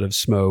gauntlet of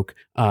smoke.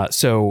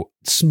 So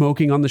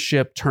smoking on the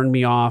ship turned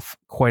me off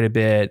quite a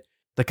bit.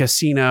 The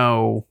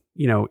casino,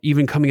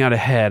 even coming out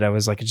ahead, I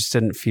was like, it just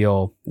didn't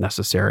feel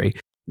necessary.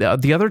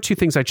 The other 2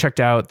 things I checked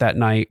out that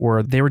night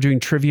were they were doing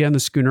trivia in the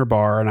Schooner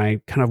Bar, and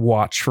I kind of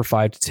watched for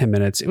 5 to 10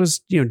 minutes. It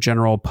was,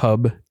 general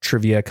pub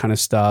trivia kind of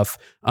stuff.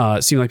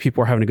 It seemed like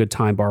people were having a good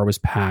time. Bar was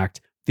packed.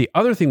 The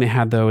other thing they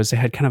had, though, is they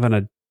had kind of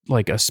a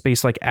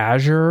space like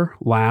Azure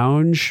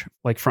Lounge,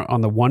 like front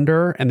on the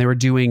Wonder, and they were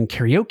doing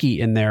karaoke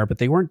in there, but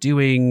they weren't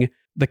doing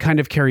the kind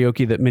of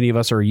karaoke that many of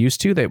us are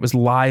used to. That it was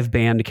live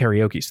band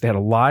karaoke. So they had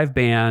a live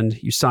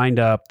band, you signed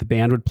up, the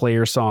band would play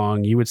your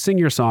song, you would sing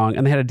your song,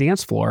 and they had a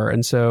dance floor.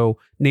 And so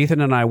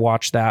Nathan and I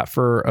watched that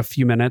for a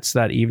few minutes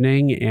that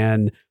evening,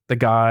 and the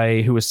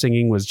guy who was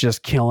singing was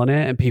just killing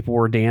it, and people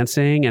were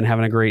dancing and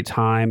having a great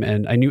time.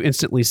 And I knew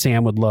instantly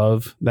Sam would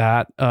love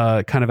that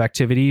kind of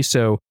activity.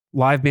 So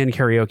live band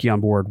karaoke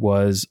on board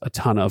was a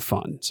ton of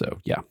fun. So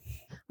yeah.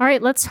 All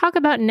right, let's talk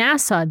about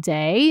Nassau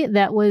Day.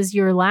 That was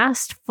your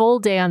last full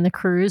day on the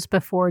cruise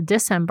before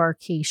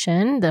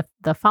disembarkation,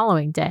 the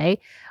following day.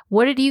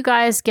 What did you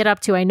guys get up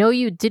to? I know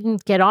you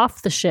didn't get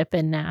off the ship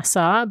in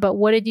Nassau, but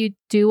what did you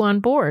do on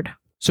board?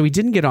 So we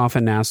didn't get off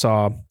in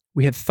Nassau.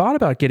 We had thought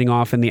about getting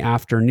off in the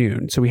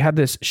afternoon. So we had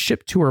this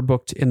ship tour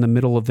booked in the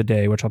middle of the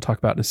day, which I'll talk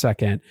about in a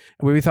second.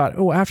 And we thought,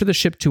 after the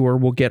ship tour,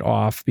 we'll get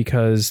off,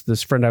 because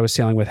this friend I was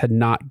sailing with had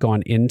not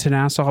gone into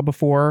Nassau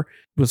before.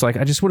 It was like,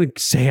 I just want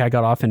to say I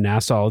got off in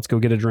Nassau. Let's go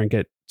get a drink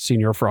at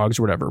Senior Frogs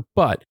or whatever.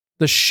 But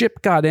the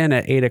ship got in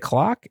at 8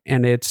 o'clock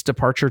and its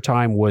departure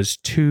time was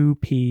 2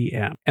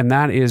 p.m. And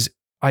that is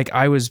like,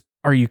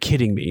 are you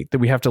kidding me that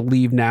we have to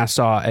leave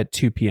Nassau at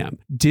 2 p.m.?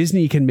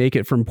 Disney can make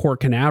it from Port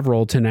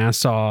Canaveral to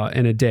Nassau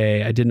in a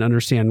day. I didn't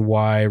understand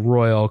why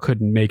Royal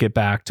couldn't make it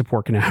back to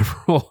Port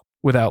Canaveral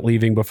without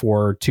leaving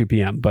before 2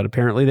 p.m., but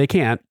apparently they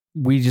can't.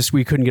 We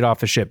couldn't get off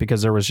the ship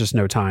because there was just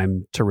no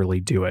time to really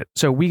do it.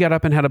 So we got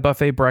up and had a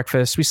buffet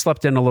breakfast. We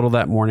slept in a little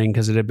that morning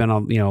because it had been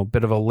a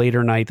bit of a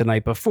later night the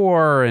night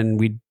before, and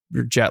we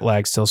were jet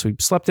lagged still. So we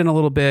slept in a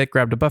little bit,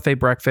 grabbed a buffet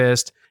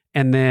breakfast,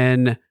 and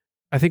then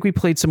I think we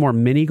played some more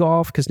mini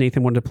golf because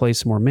Nathan wanted to play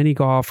some more mini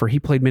golf, or he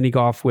played mini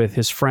golf with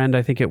his friend,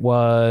 I think it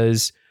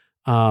was.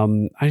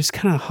 I just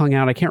kind of hung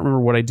out. I can't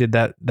remember what I did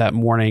that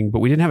morning, but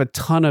we didn't have a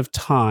ton of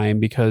time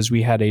because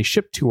we had a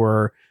ship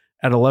tour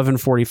at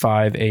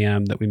 11:45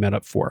 a.m. that we met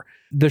up for.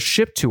 The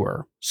ship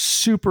tour,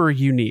 super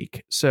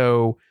unique.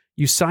 So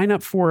you sign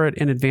up for it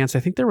in advance.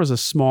 I think there was a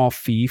small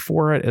fee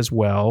for it as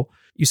well.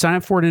 You sign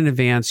up for it in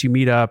advance. You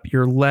meet up.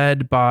 You're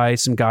led by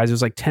some guys. It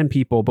was like 10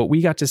 people, but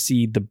we got to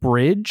see the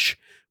bridge.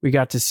 We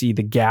got to see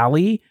the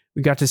galley.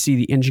 We got to see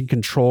the engine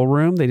control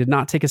room. They did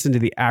not take us into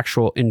the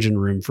actual engine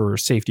room for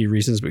safety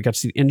reasons, but we got to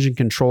see the engine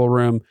control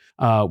room.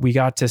 We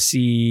got to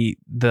see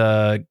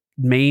the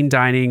main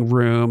dining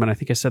room, and I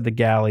think I said the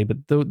galley, but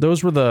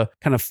those were the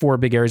kind of four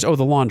big areas. Oh,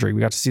 the laundry.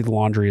 We got to see the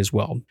laundry as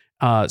well.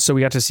 So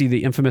we got to see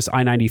the infamous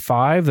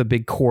I-95, the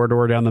big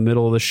corridor down the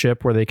middle of the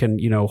ship where they can,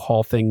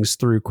 haul things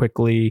through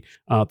quickly.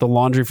 The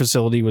laundry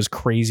facility was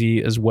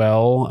crazy as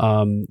well.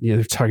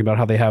 They're talking about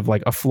how they have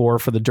like a floor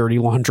for the dirty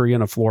laundry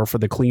and a floor for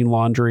the clean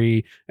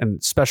laundry,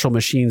 and special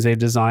machines they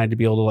designed to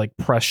be able to like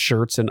press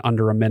shirts in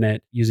under a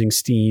minute using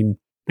steam.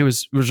 It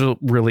was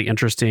really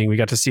interesting. We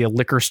got to see a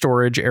liquor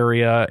storage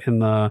area in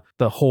the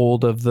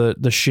hold of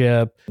the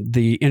ship.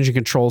 The engine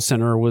control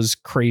center was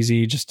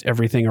crazy, just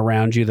everything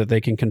around you that they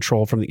can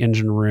control from the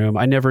engine room.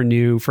 I never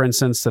knew, for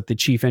instance, that the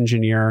chief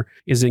engineer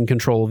is in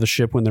control of the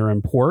ship when they're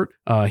in port.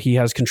 He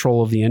has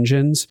control of the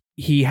engines.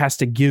 He has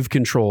to give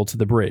control to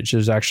the bridge.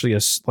 There's actually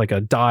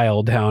a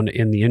dial down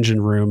in the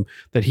engine room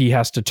that he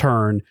has to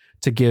turn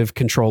to give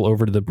control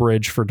over to the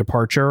bridge for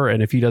departure.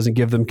 And if he doesn't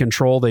give them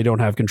control, they don't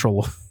have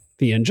control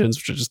the engines,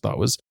 which I just thought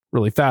was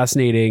really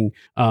fascinating.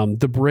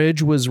 The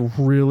bridge was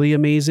really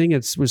amazing.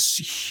 It was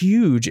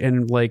huge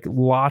and like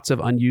lots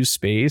of unused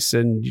space,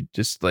 and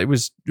it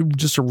was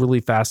just a really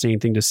fascinating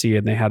thing to see.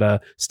 And they had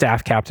a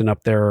staff captain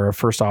up there, or a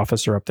first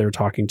officer up there,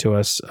 talking to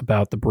us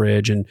about the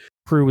bridge, and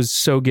crew was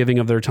so giving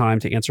of their time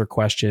to answer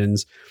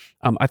questions.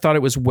 I thought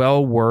it was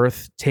well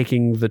worth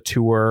taking the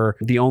tour.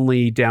 The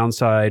only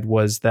downside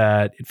was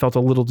that it felt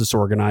a little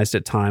disorganized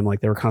at time.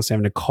 Like they were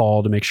constantly having to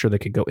call to make sure they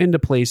could go into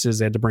places.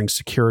 They had to bring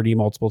security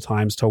multiple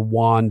times to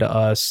wand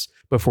us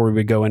before we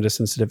would go into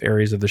sensitive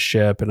areas of the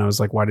ship. And I was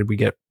like, why did we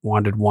get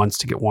wanded once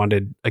to get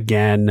wanded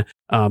again?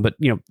 But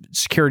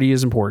security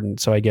is important,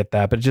 so I get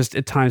that. But it just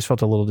at times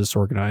felt a little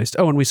disorganized.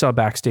 Oh, and we saw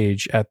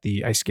backstage at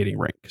the ice skating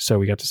rink. So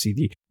we got to see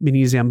the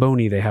mini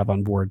Zamboni they have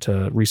on board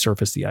to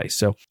resurface the ice.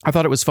 So I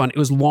thought it was fun. It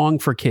was long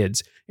for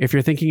kids. If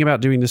you're thinking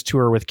about doing this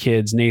tour with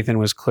kids, Nathan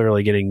was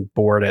clearly getting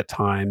bored at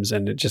times,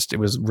 and it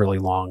was really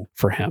long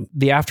for him.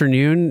 The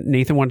afternoon,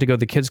 Nathan wanted to go to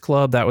the kids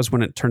club. That was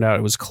when it turned out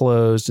it was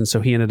closed. And so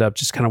he ended up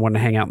just kind of wanting to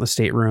hang out in the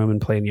stateroom and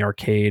play in the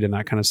arcade and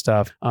that kind of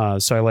stuff.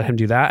 So I let him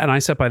do that. And I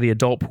sat by the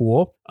adult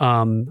pool.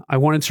 I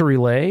wanted to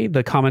relay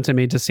the comment I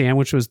made to Sam,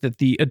 which was that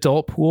the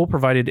adult pool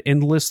provided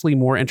endlessly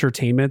more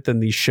entertainment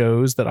than the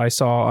shows that I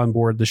saw on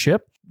board the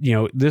ship.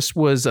 This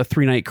was a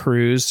 3-night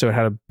cruise, so it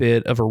had a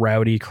bit of a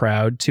rowdy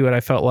crowd to it,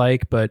 I felt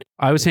like. But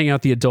I was hanging out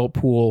at the adult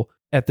pool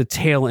at the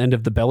tail end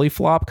of the belly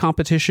flop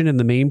competition in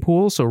the main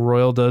pool. So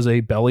Royal does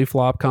a belly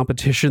flop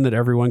competition that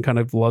everyone kind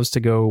of loves to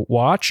go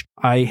watch.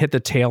 I hit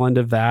the tail end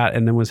of that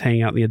and then was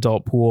hanging out in the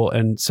adult pool,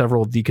 and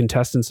several of the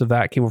contestants of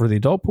that came over to the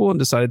adult pool and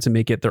decided to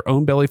make it their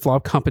own belly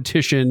flop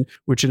competition,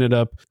 which ended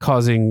up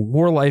causing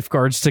more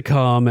lifeguards to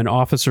come and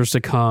officers to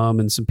come,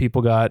 and some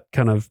people got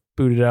kind of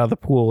booted out of the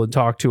pool and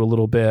talked to a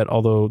little bit,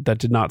 although that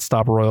did not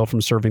stop Royal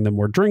from serving them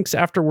more drinks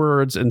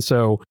afterwards. And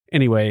so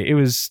anyway, it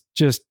was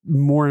just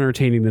more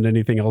entertaining than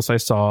anything else I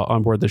saw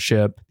on board the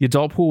ship. The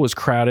adult pool was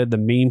crowded. The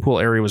main pool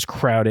area was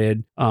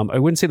crowded. I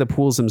wouldn't say the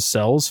pools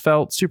themselves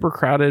felt super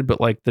crowded, but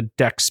like the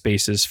deck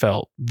spaces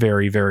felt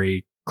very,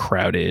 very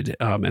crowded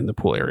in the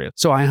pool area.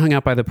 So I hung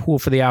out by the pool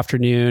for the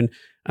afternoon.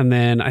 And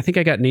then I think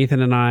I got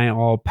Nathan and I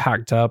all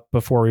packed up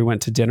before we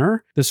went to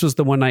dinner. This was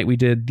the one night we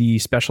did the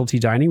specialty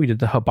dining. We did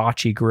the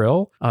hibachi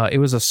grill. It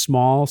was a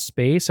small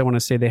space. I want to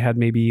say they had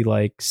maybe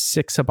like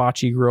 6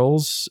 hibachi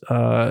grills,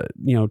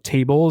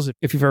 tables.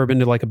 If you've ever been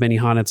to like a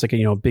Benihana, it's like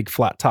a, big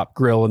flat top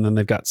grill. And then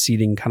they've got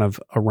seating kind of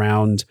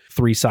around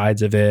 3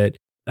 sides of it.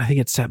 I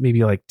think it sat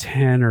maybe like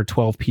 10 or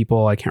 12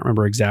 people. I can't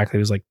remember exactly.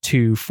 It was like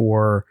 2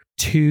 for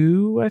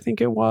 2, I think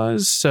it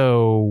was.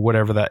 So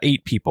whatever that,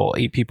 8 people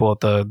at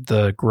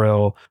the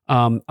grill.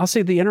 I'll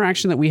say the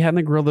interaction that we had in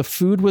the grill, the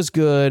food was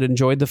good,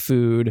 enjoyed the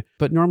food,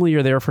 but normally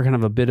you're there for kind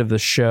of a bit of the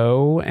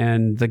show.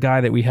 And the guy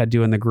that we had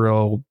doing the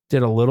grill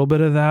did a little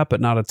bit of that,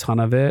 but not a ton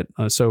of it.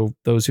 So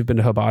those who've been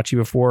to hibachi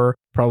before,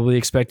 probably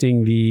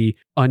expecting the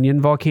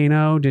onion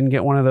volcano, didn't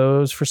get one of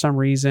those for some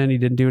reason. He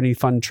didn't do any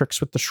fun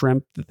tricks with the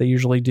shrimp that they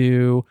usually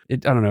do. I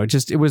don't know.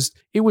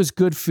 It was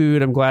good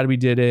food. I'm glad we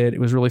did it. It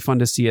was really fun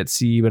to see at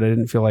sea, but I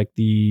didn't feel like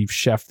the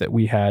chef that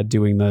we had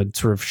doing the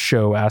sort of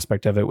show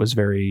aspect of it was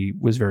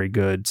very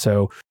good.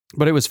 So,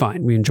 but it was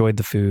fine. We enjoyed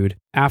the food.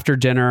 After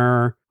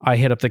dinner, I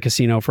hit up the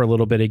casino for a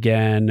little bit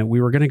again.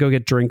 We were going to go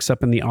get drinks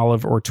up in the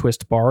Olive or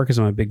Twist bar because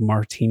I'm a big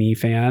martini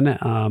fan,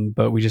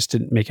 but we just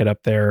didn't make it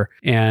up there.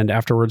 And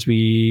afterwards,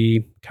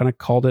 we kind of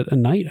called it a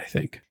night, I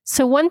think.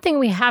 So one thing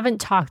we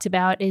haven't talked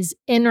about is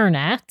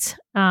internet.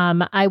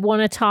 I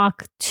want to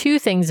talk 2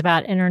 things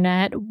about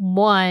internet.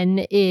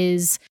 One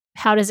is,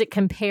 how does it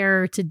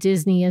compare to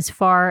Disney as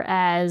far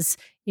as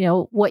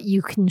what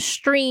you can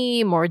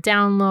stream or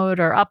download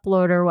or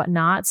upload or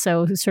whatnot.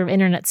 So sort of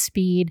internet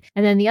speed.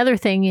 And then the other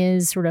thing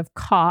is sort of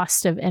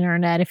cost of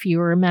internet, if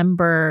you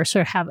remember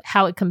sort of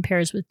how it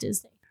compares with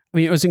Disney. I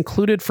mean, it was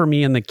included for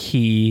me in the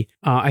key.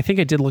 I think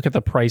I did look at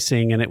the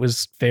pricing and it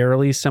was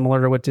fairly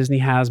similar to what Disney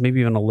has, maybe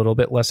even a little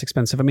bit less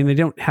expensive. I mean, they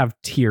don't have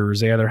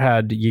tiers. They either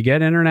had you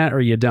get internet or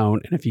you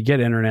don't. And if you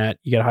get internet,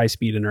 you get high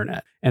speed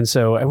internet. And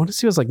so I want to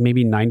say it was like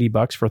maybe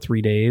 $90 for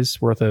 3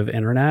 days worth of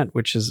internet,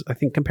 which is, I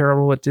think,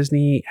 comparable to what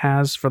Disney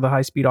has for the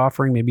high speed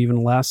offering, maybe even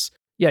less.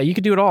 Yeah, you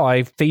could do it all.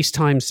 I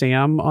FaceTime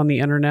Sam on the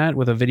internet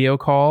with a video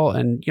call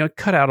and,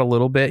 cut out a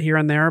little bit here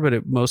and there, but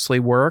it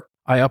mostly worked.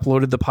 I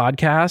uploaded the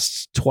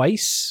podcast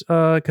twice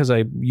because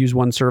I use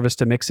one service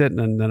to mix it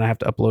and then I have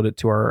to upload it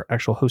to our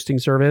actual hosting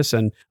service.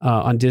 And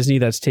on Disney,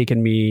 that's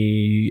taken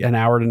me an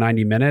hour to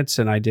 90 minutes.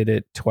 And I did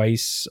it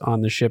twice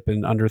on the ship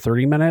in under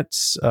 30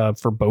 minutes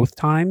for both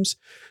times.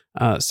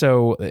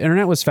 So the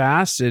internet was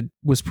fast. It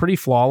was pretty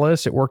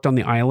flawless. It worked on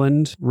the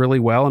island really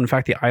well. In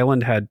fact, the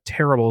island had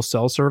terrible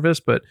cell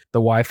service, but the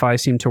Wi-Fi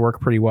seemed to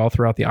work pretty well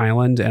throughout the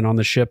island. And on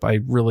the ship, I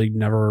really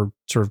never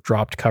sort of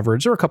dropped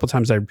coverage. There were a couple of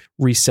times I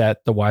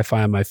reset the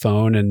Wi-Fi on my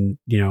phone and,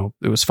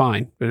 it was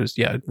fine.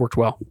 It worked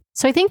well.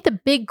 So I think the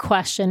big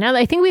question, now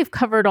I think we've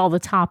covered all the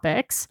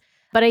topics,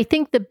 but I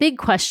think the big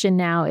question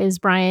now is,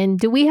 Brian,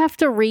 do we have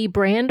to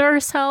rebrand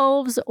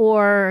ourselves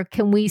or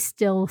can we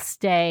still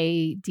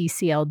stay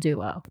DCL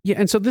Duo? Yeah.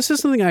 And so this is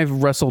something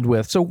I've wrestled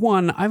with. So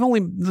one,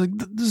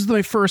 this is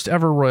my first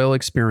ever Royal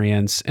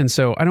experience. And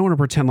so I don't want to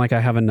pretend like I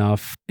have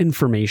enough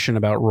information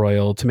about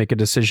Royal to make a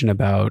decision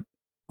about,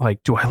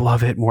 like, do I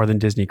love it more than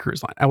Disney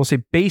Cruise Line? I will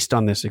say based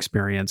on this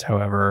experience,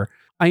 however,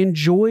 I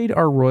enjoyed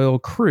our Royal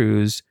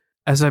cruise.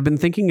 As I've been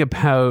thinking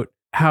about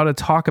how to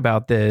talk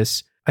about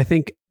this, I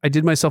think I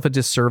did myself a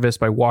disservice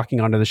by walking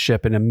onto the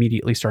ship and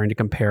immediately starting to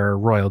compare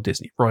Royal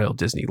Disney.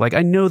 Like,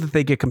 I know that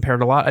they get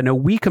compared a lot. I know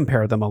we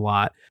compare them a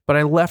lot, but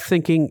I left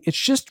thinking it's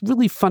just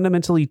really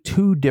fundamentally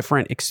 2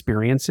 different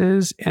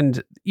experiences.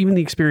 And even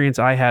the experience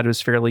I had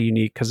was fairly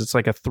unique because it's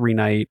like a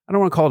 3-night, I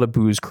don't want to call it a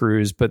booze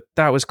cruise, but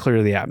that was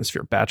clearly the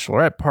atmosphere.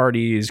 Bachelorette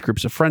parties,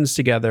 groups of friends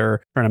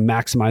together, trying to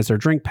maximize their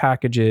drink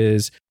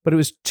packages. But it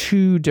was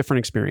 2 different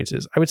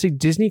experiences. I would say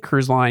Disney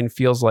Cruise Line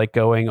feels like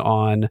going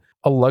on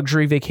a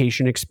luxury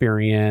vacation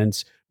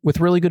experience with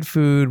really good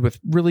food, with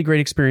really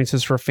great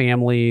experiences for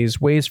families,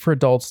 ways for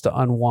adults to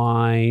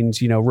unwind,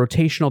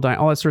 rotational dining,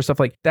 all that sort of stuff.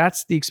 Like,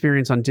 that's the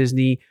experience on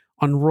Disney.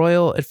 On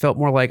Royal, it felt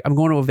more like I'm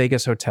going to a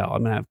Vegas hotel.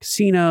 I'm going to have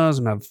casinos.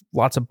 I'm going to have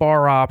lots of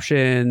bar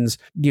options,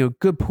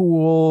 good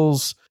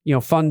pools,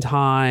 fun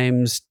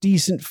times,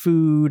 decent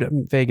food. I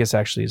mean, Vegas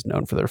actually is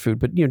known for their food,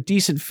 but,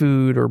 decent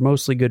food or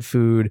mostly good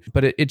food.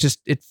 But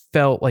it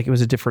felt like it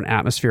was a different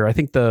atmosphere. I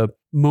think the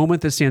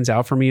moment that stands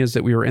out for me is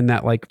that we were in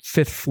that like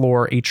 5th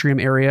floor atrium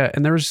area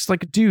and there was just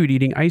like a dude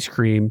eating ice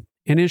cream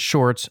in his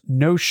shorts,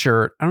 no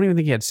shirt. I don't even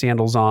think he had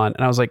sandals on.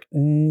 And I was like,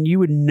 you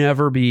would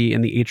never be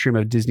in the atrium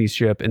of Disney's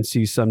ship and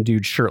see some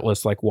dude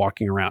shirtless, like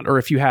walking around. Or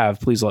if you have,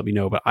 please let me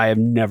know. But I have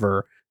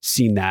never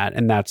seen that.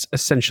 And that's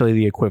essentially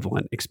the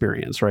equivalent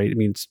experience, right? It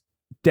means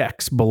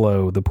decks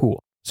below the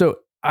pool. So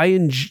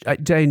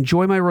did I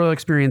enjoy my Royal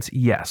experience?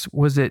 Yes.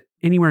 Was it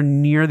anywhere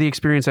near the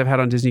experience I've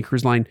had on Disney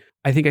Cruise Line?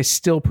 I think I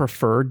still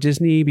prefer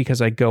Disney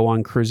because I go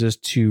on cruises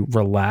to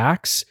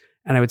relax.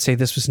 And I would say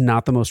this was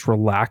not the most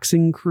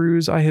relaxing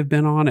cruise I have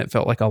been on. It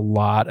felt like a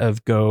lot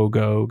of go,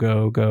 go,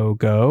 go, go,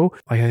 go.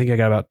 Like, I think I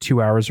got about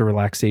 2 hours of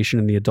relaxation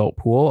in the adult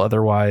pool.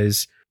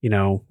 Otherwise, we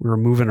were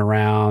moving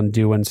around,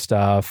 doing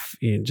stuff,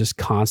 just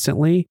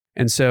constantly.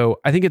 And so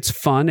I think it's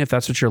fun if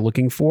that's what you're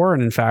looking for.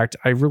 And in fact,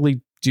 I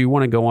really do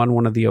want to go on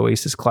one of the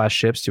Oasis class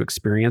ships to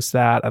experience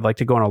that. I'd like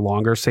to go on a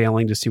longer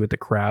sailing to see what the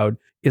crowd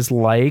is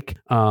like.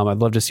 I'd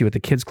love to see what the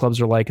kids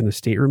clubs are like and the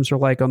staterooms are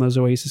like on those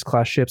Oasis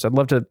class ships. I'd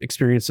love to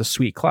experience the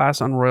suite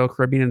class on Royal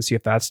Caribbean and see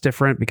if that's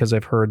different, because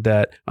I've heard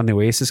that on the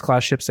Oasis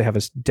class ships, they have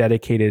a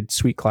dedicated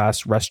suite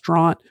class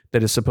restaurant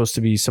that is supposed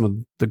to be some of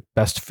the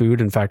best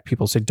food. In fact,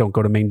 people say don't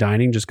go to main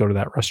dining, just go to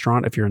that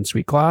restaurant if you're in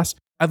suite class.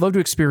 I'd love to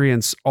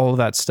experience all of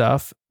that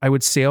stuff. I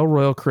would sail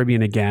Royal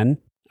Caribbean again.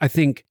 I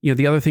think,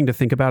 the other thing to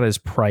think about is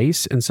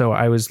price. And so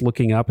I was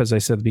looking up, as I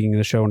said at the beginning of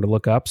the show, and to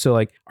look up. So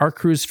like our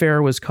cruise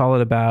fare was, call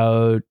it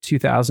about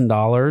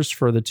 $2,000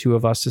 for the two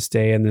of us to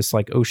stay in this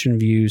like ocean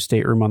view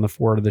stateroom on the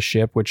forward of the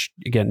ship, which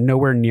again,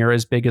 nowhere near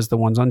as big as the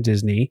ones on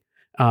Disney.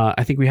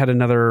 I think we had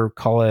another,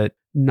 call it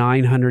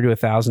 $900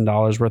 to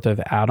 $1,000 worth of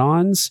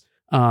add-ons.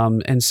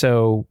 And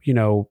so,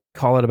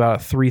 call it about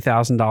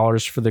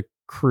 $3,000 for the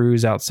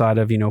cruise outside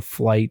of,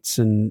 flights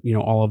and,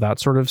 all of that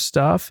sort of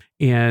stuff.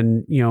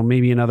 And,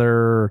 maybe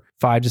another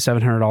 $500 to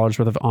 $700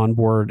 worth of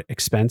onboard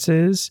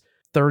expenses,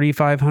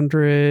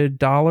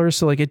 $3,500.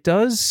 So like it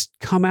does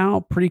come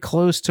out pretty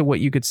close to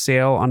what you could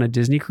sail on a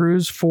Disney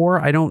cruise for.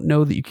 I don't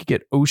know that you could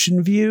get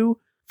ocean view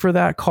for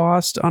that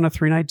cost on a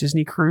 3-night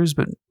Disney cruise,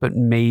 but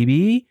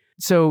maybe.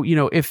 So,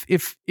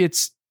 if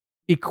it's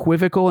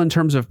equivocal in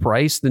terms of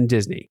price, then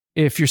Disney.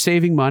 If you're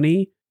saving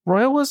money,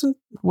 Royal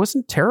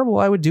wasn't terrible.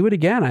 I would do it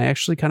again. I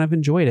actually kind of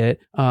enjoyed it.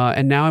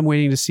 And now I'm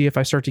waiting to see if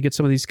I start to get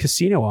some of these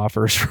casino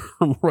offers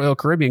from Royal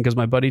Caribbean, because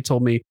my buddy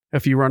told me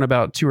if you run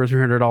about $200 or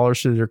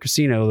 $300 to their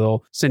casino,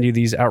 they'll send you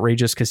these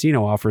outrageous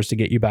casino offers to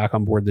get you back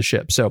on board the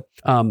ship. So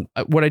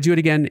would I do it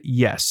again?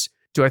 Yes.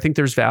 Do I think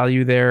there's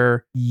value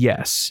there?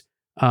 Yes.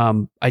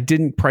 I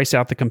didn't price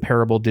out the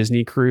comparable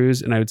Disney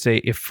cruise. And I would say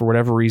if for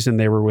whatever reason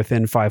they were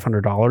within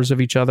 $500 of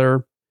each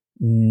other,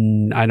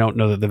 I don't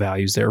know that the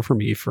value's there for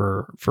me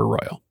for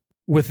Royal.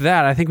 With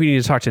that, I think we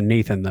need to talk to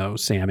Nathan, though,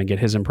 Sam, and get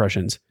his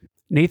impressions.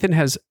 Nathan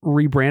has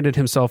rebranded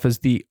himself as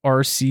the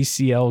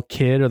RCCL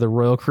kid, or the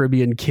Royal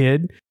Caribbean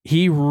kid.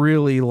 He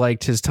really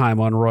liked his time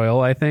on Royal,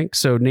 I think.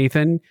 So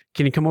Nathan,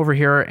 can you come over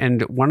here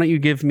and why don't you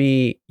give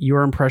me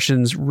your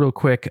impressions real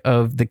quick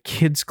of the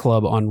kids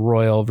club on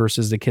Royal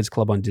versus the kids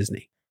club on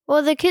Disney?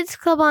 Well, the kids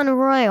club on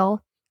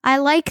Royal, I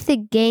like the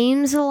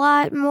games a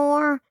lot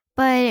more.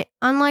 But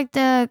unlike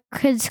the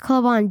kids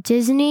club on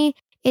Disney,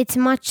 it's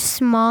much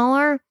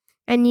smaller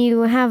and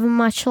you have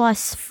much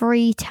less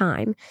free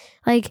time.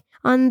 Like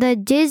on the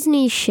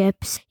Disney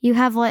ships, you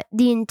have like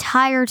the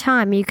entire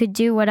time. You could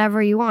do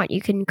whatever you want.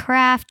 You can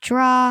craft,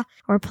 draw,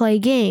 or play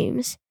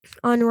games.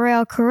 On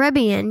Royal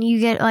Caribbean, you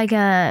get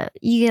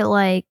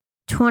like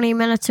 20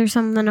 minutes or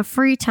something of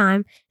free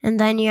time, and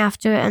then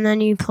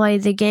you play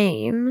the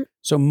game.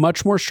 So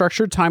much more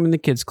structured time in the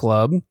kids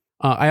club.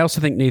 I also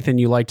think, Nathan,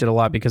 you liked it a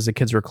lot because the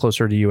kids were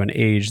closer to you in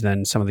age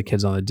than some of the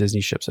kids on the Disney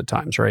ships at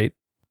times, right?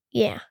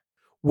 Yeah.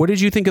 What did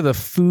you think of the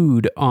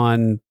food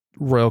on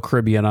Royal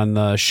Caribbean, on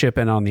the ship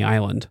and on the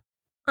island?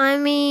 I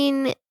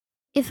mean,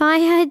 if I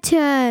had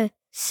to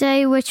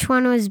say which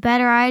one was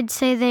better, I'd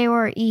say they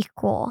were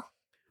equal.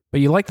 But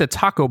you like the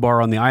taco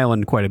bar on the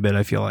island quite a bit,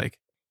 I feel like.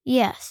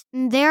 Yes.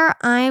 Their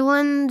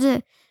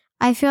island,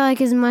 I feel like,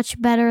 is much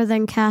better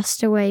than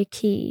Castaway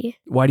Cay.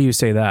 Why do you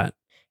say that?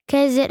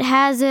 Because it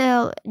has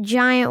a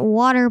giant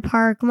water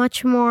park,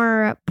 much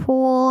more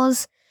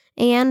pools,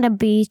 and a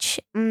beach.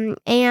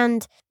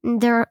 And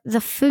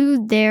the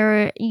food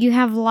there, you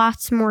have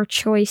lots more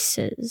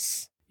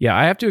choices. Yeah,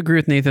 I have to agree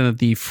with Nathan that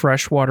the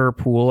freshwater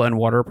pool and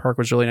water park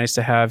was really nice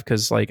to have,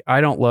 because like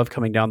I don't love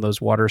coming down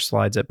those water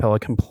slides at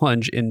Pelican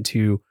Plunge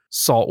into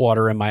salt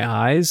water in my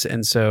eyes.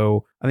 And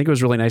so I think it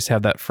was really nice to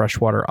have that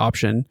freshwater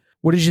option.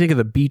 What did you think of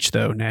the beach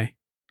though, Nay?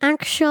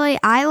 Actually,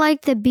 I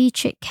like the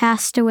beach at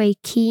Castaway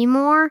Cay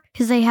more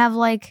because they have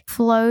like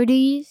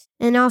floaties.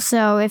 And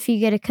also, if you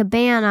get a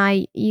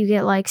cabana, you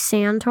get like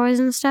sand toys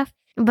and stuff.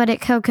 But at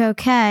Coco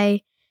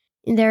Cay,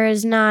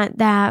 there's not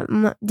that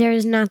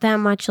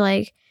much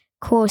like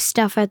cool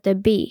stuff at the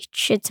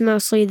beach. It's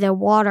mostly the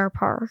water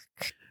park.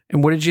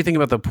 And what did you think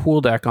about the pool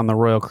deck on the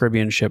Royal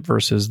Caribbean ship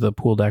versus the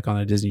pool deck on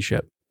a Disney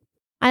ship?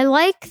 I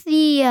like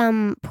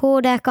the pool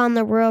deck on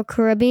the Royal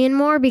Caribbean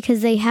more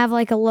because they have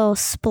like a little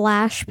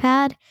splash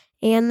pad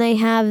and they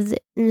have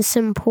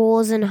some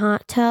pools and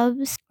hot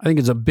tubs. I think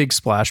it's a big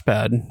splash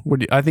pad.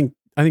 I think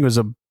it was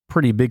a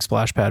pretty big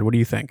splash pad. What do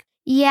you think?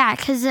 Yeah,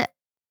 because it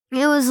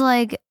was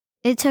like,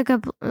 it took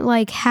up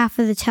like half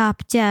of the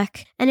top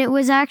deck, and it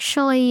was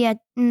actually it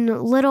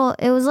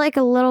was like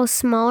a little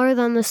smaller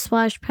than the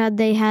splash pad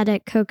they had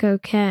at Coco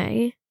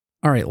Cay.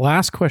 All right,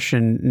 last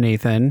question,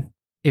 Nathan.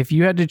 If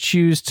you had to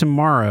choose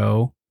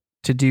tomorrow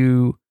to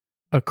do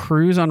a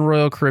cruise on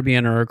Royal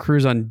Caribbean or a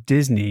cruise on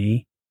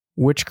Disney,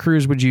 which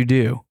cruise would you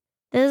do?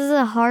 This is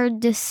a hard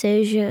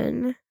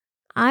decision.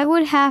 I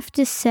would have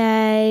to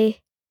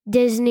say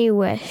Disney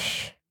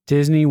Wish.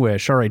 Disney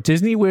Wish. All right.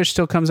 Disney Wish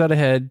still comes out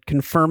ahead,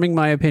 confirming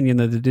my opinion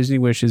that the Disney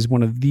Wish is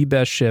one of the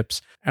best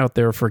ships out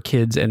there for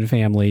kids and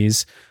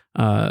families.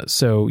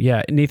 So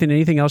yeah, Nathan,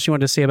 anything else you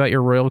want to say about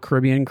your Royal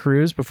Caribbean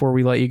cruise before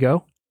we let you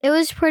go? It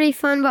was pretty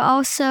fun, but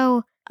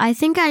also I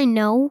think I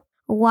know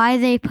why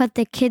they put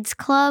the kids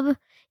club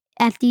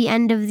at the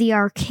end of the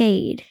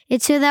arcade.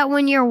 It's so that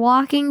when you're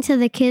walking to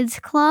the kids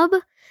club,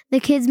 the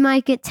kids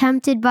might get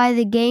tempted by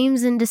the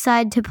games and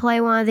decide to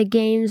play one of the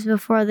games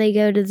before they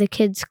go to the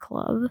kids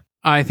club.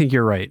 I think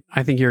you're right.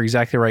 I think you're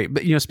exactly right.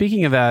 But,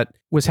 speaking of that,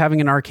 was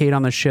having an arcade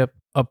on the ship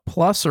a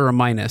plus or a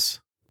minus?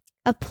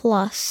 A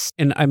plus.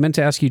 And I meant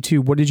to ask you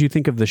too, what did you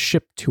think of the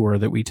ship tour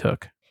that we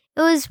took?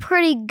 It was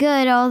pretty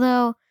good,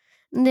 although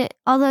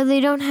they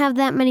don't have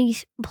that many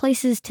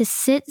places to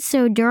sit,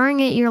 so during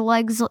it, your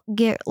legs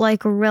get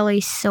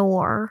really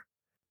sore.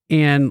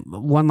 And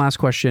one last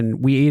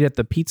question. We ate at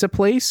the pizza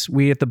place,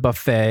 we ate at the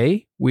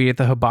buffet, we ate at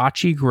the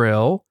hibachi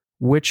grill.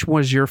 Which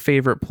was your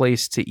favorite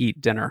place to eat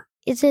dinner?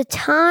 It's a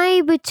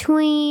tie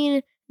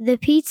between the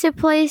pizza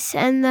place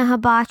and the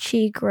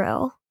hibachi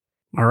grill.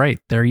 All right,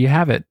 there you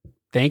have it.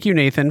 Thank you,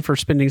 Nathan, for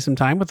spending some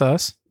time with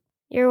us.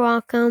 You're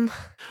welcome.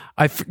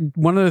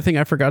 One other thing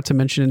I forgot to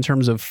mention in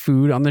terms of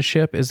food on the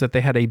ship is that they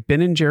had a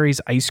Ben &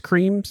 Jerry's ice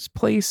creams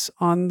place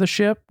on the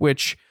ship,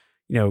 which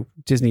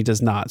Disney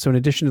does not. So in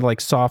addition to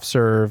soft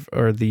serve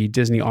or the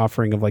Disney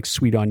offering of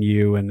Sweet on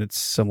You and its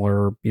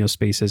similar,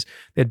 spaces,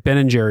 they had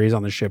Ben & Jerry's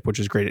on the ship, which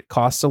is great. It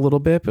costs a little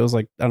bit. It was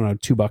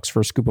 $2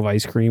 for a scoop of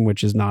ice cream,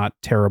 which is not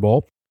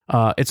terrible.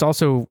 It's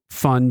also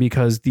fun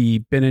because the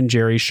Ben &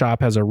 Jerry's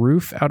shop has a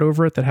roof out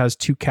over it that has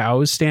 2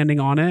 cows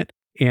standing on it.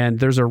 And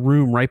there's a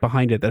room right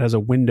behind it that has a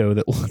window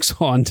that looks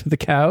onto the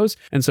cows.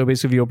 And so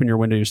basically, if you open your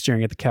window, you're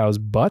staring at the cows'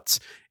 butts.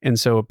 And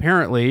so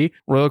apparently,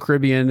 Royal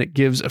Caribbean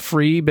gives a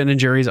free Ben &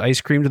 Jerry's ice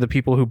cream to the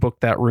people who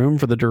book that room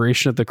for the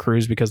duration of the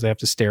cruise because they have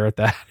to stare at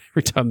that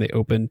every time they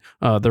open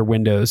their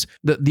windows.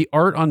 The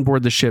art on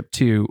board the ship,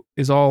 too,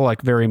 is all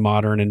very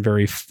modern and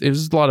it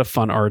was a lot of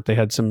fun art. They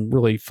had some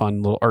really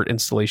fun little art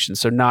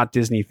installations. So not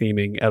Disney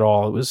theming at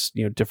all. It was,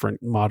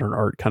 different modern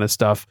art kind of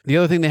stuff. The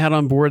other thing they had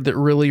on board that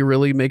really,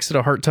 really makes it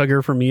a heart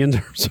tugger for me in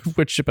terms of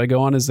which ship I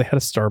go on is they had a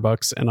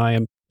Starbucks, and I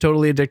am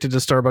totally addicted to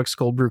Starbucks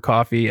cold brew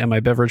coffee, and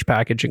my beverage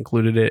package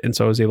included it. And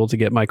so I was able to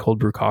get my cold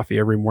brew coffee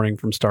every morning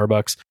from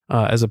Starbucks,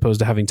 as opposed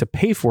to having to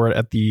pay for it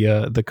at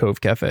the Cove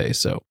Cafe.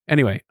 So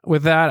anyway,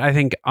 with that, I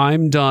think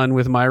I'm done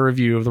with my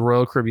review of the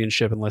Royal Caribbean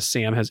ship, unless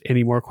Sam has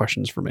any more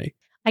questions for me.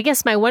 I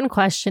guess my one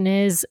question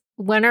is,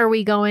 when are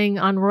we going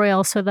on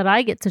Royal so that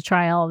I get to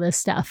try all this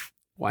stuff?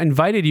 Well, I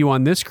invited you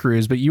on this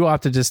cruise, but you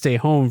opted to stay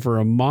home for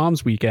a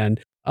mom's weekend.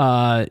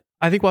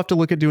 I think we'll have to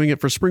look at doing it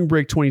for spring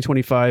break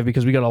 2025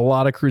 because we got a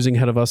lot of cruising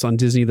ahead of us on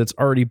Disney that's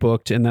already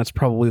booked, and that's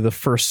probably the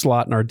first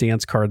slot in our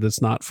dance card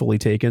that's not fully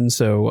taken.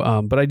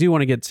 So, but I do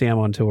want to get Sam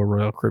onto a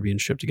Royal Caribbean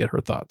ship to get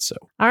her thoughts. So,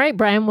 all right,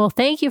 Brian. Well,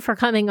 thank you for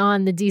coming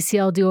on the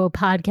DCL Duo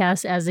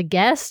podcast as a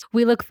guest.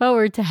 We look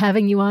forward to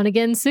having you on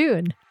again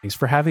soon. Thanks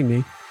for having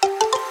me.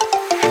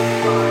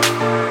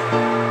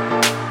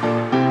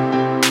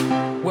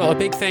 Well, a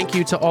big thank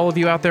you to all of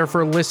you out there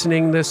for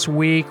listening this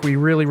week. We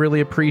really, really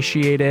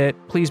appreciate it.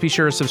 Please be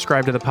sure to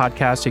subscribe to the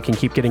podcast so you can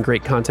keep getting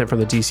great content from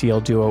the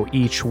DCL Duo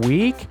each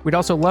week. We'd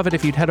also love it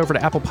if you'd head over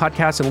to Apple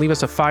Podcasts and leave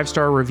us a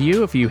 5-star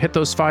review. If you hit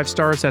those 5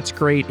 stars, that's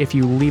great. If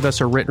you leave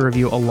us a written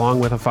review along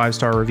with a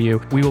 5-star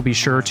review, we will be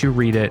sure to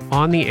read it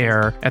on the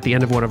air at the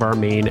end of one of our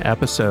main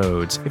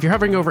episodes. If you're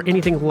hovering over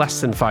anything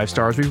less than 5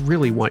 stars, we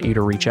really want you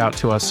to reach out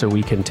to us so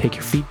we can take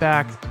your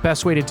feedback.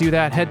 Best way to do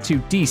that, head to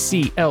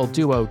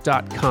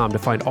dclduo.com to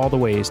find all the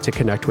ways to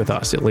connect with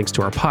us. It links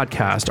to our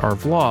podcast, our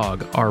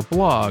vlog, our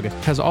blog,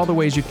 has all the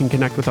ways you can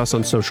connect with us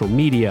on social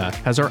media,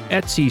 has our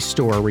Etsy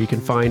store where you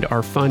can find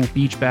our fun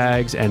beach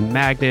bags and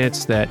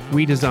magnets that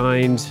we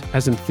designed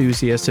as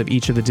enthusiasts of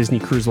each of the Disney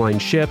Cruise Line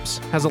ships,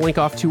 has a link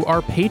off to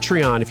our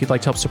Patreon if you'd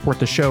like to help support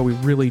the show. We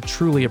really,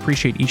 truly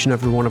appreciate each and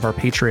every one of our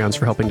Patreons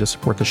for helping to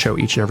support the show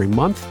each and every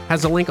month,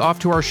 has a link off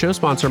to our show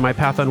sponsor, My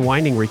Path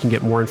Unwinding, where you can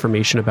get more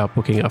information about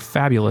booking a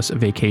fabulous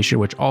vacation,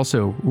 which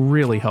also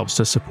really helps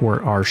to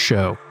support our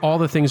show. All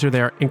the things are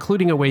there,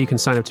 including a way you can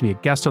sign up to be a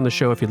guest on the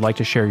show if you'd like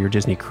to share your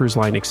Disney Cruise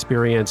Line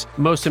experience.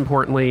 Most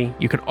importantly,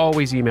 you can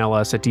always email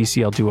us at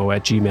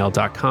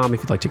dclduo@gmail.com if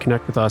you'd like to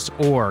connect with us,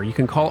 or you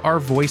can call our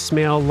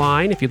voicemail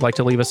line if you'd like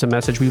to leave us a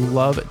message. We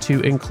love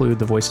to include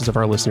the voices of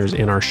our listeners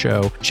in our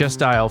show. Just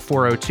dial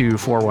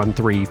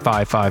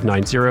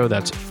 402-413-5590.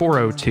 That's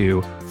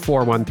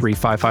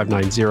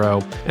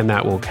 402-413-5590, and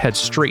that will head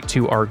straight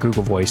to our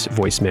Google Voice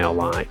voicemail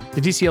line.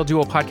 The DCL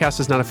Duo podcast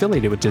is not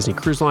affiliated with Disney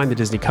Cruise Line, the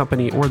Disney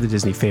Company, or the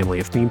Disney family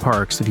of theme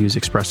parks. The views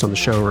expressed on the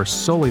show are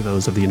solely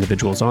those of the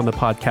individuals on the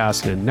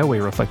podcast and in no way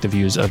reflect the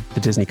views of the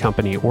Disney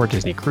Company or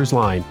Disney Cruise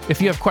Line.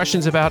 If you have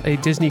questions about a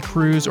Disney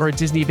cruise or a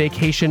Disney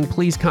vacation,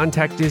 please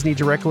contact Disney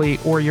directly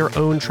or your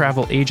own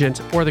travel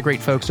agent or the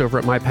great folks over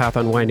at My Path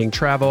Unwinding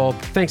Travel.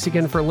 Thanks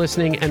again for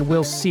listening, and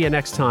we'll see you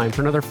next time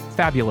for another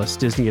fabulous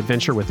Disney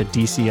adventure with the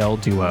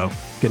DCL Duo.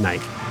 Good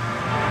night.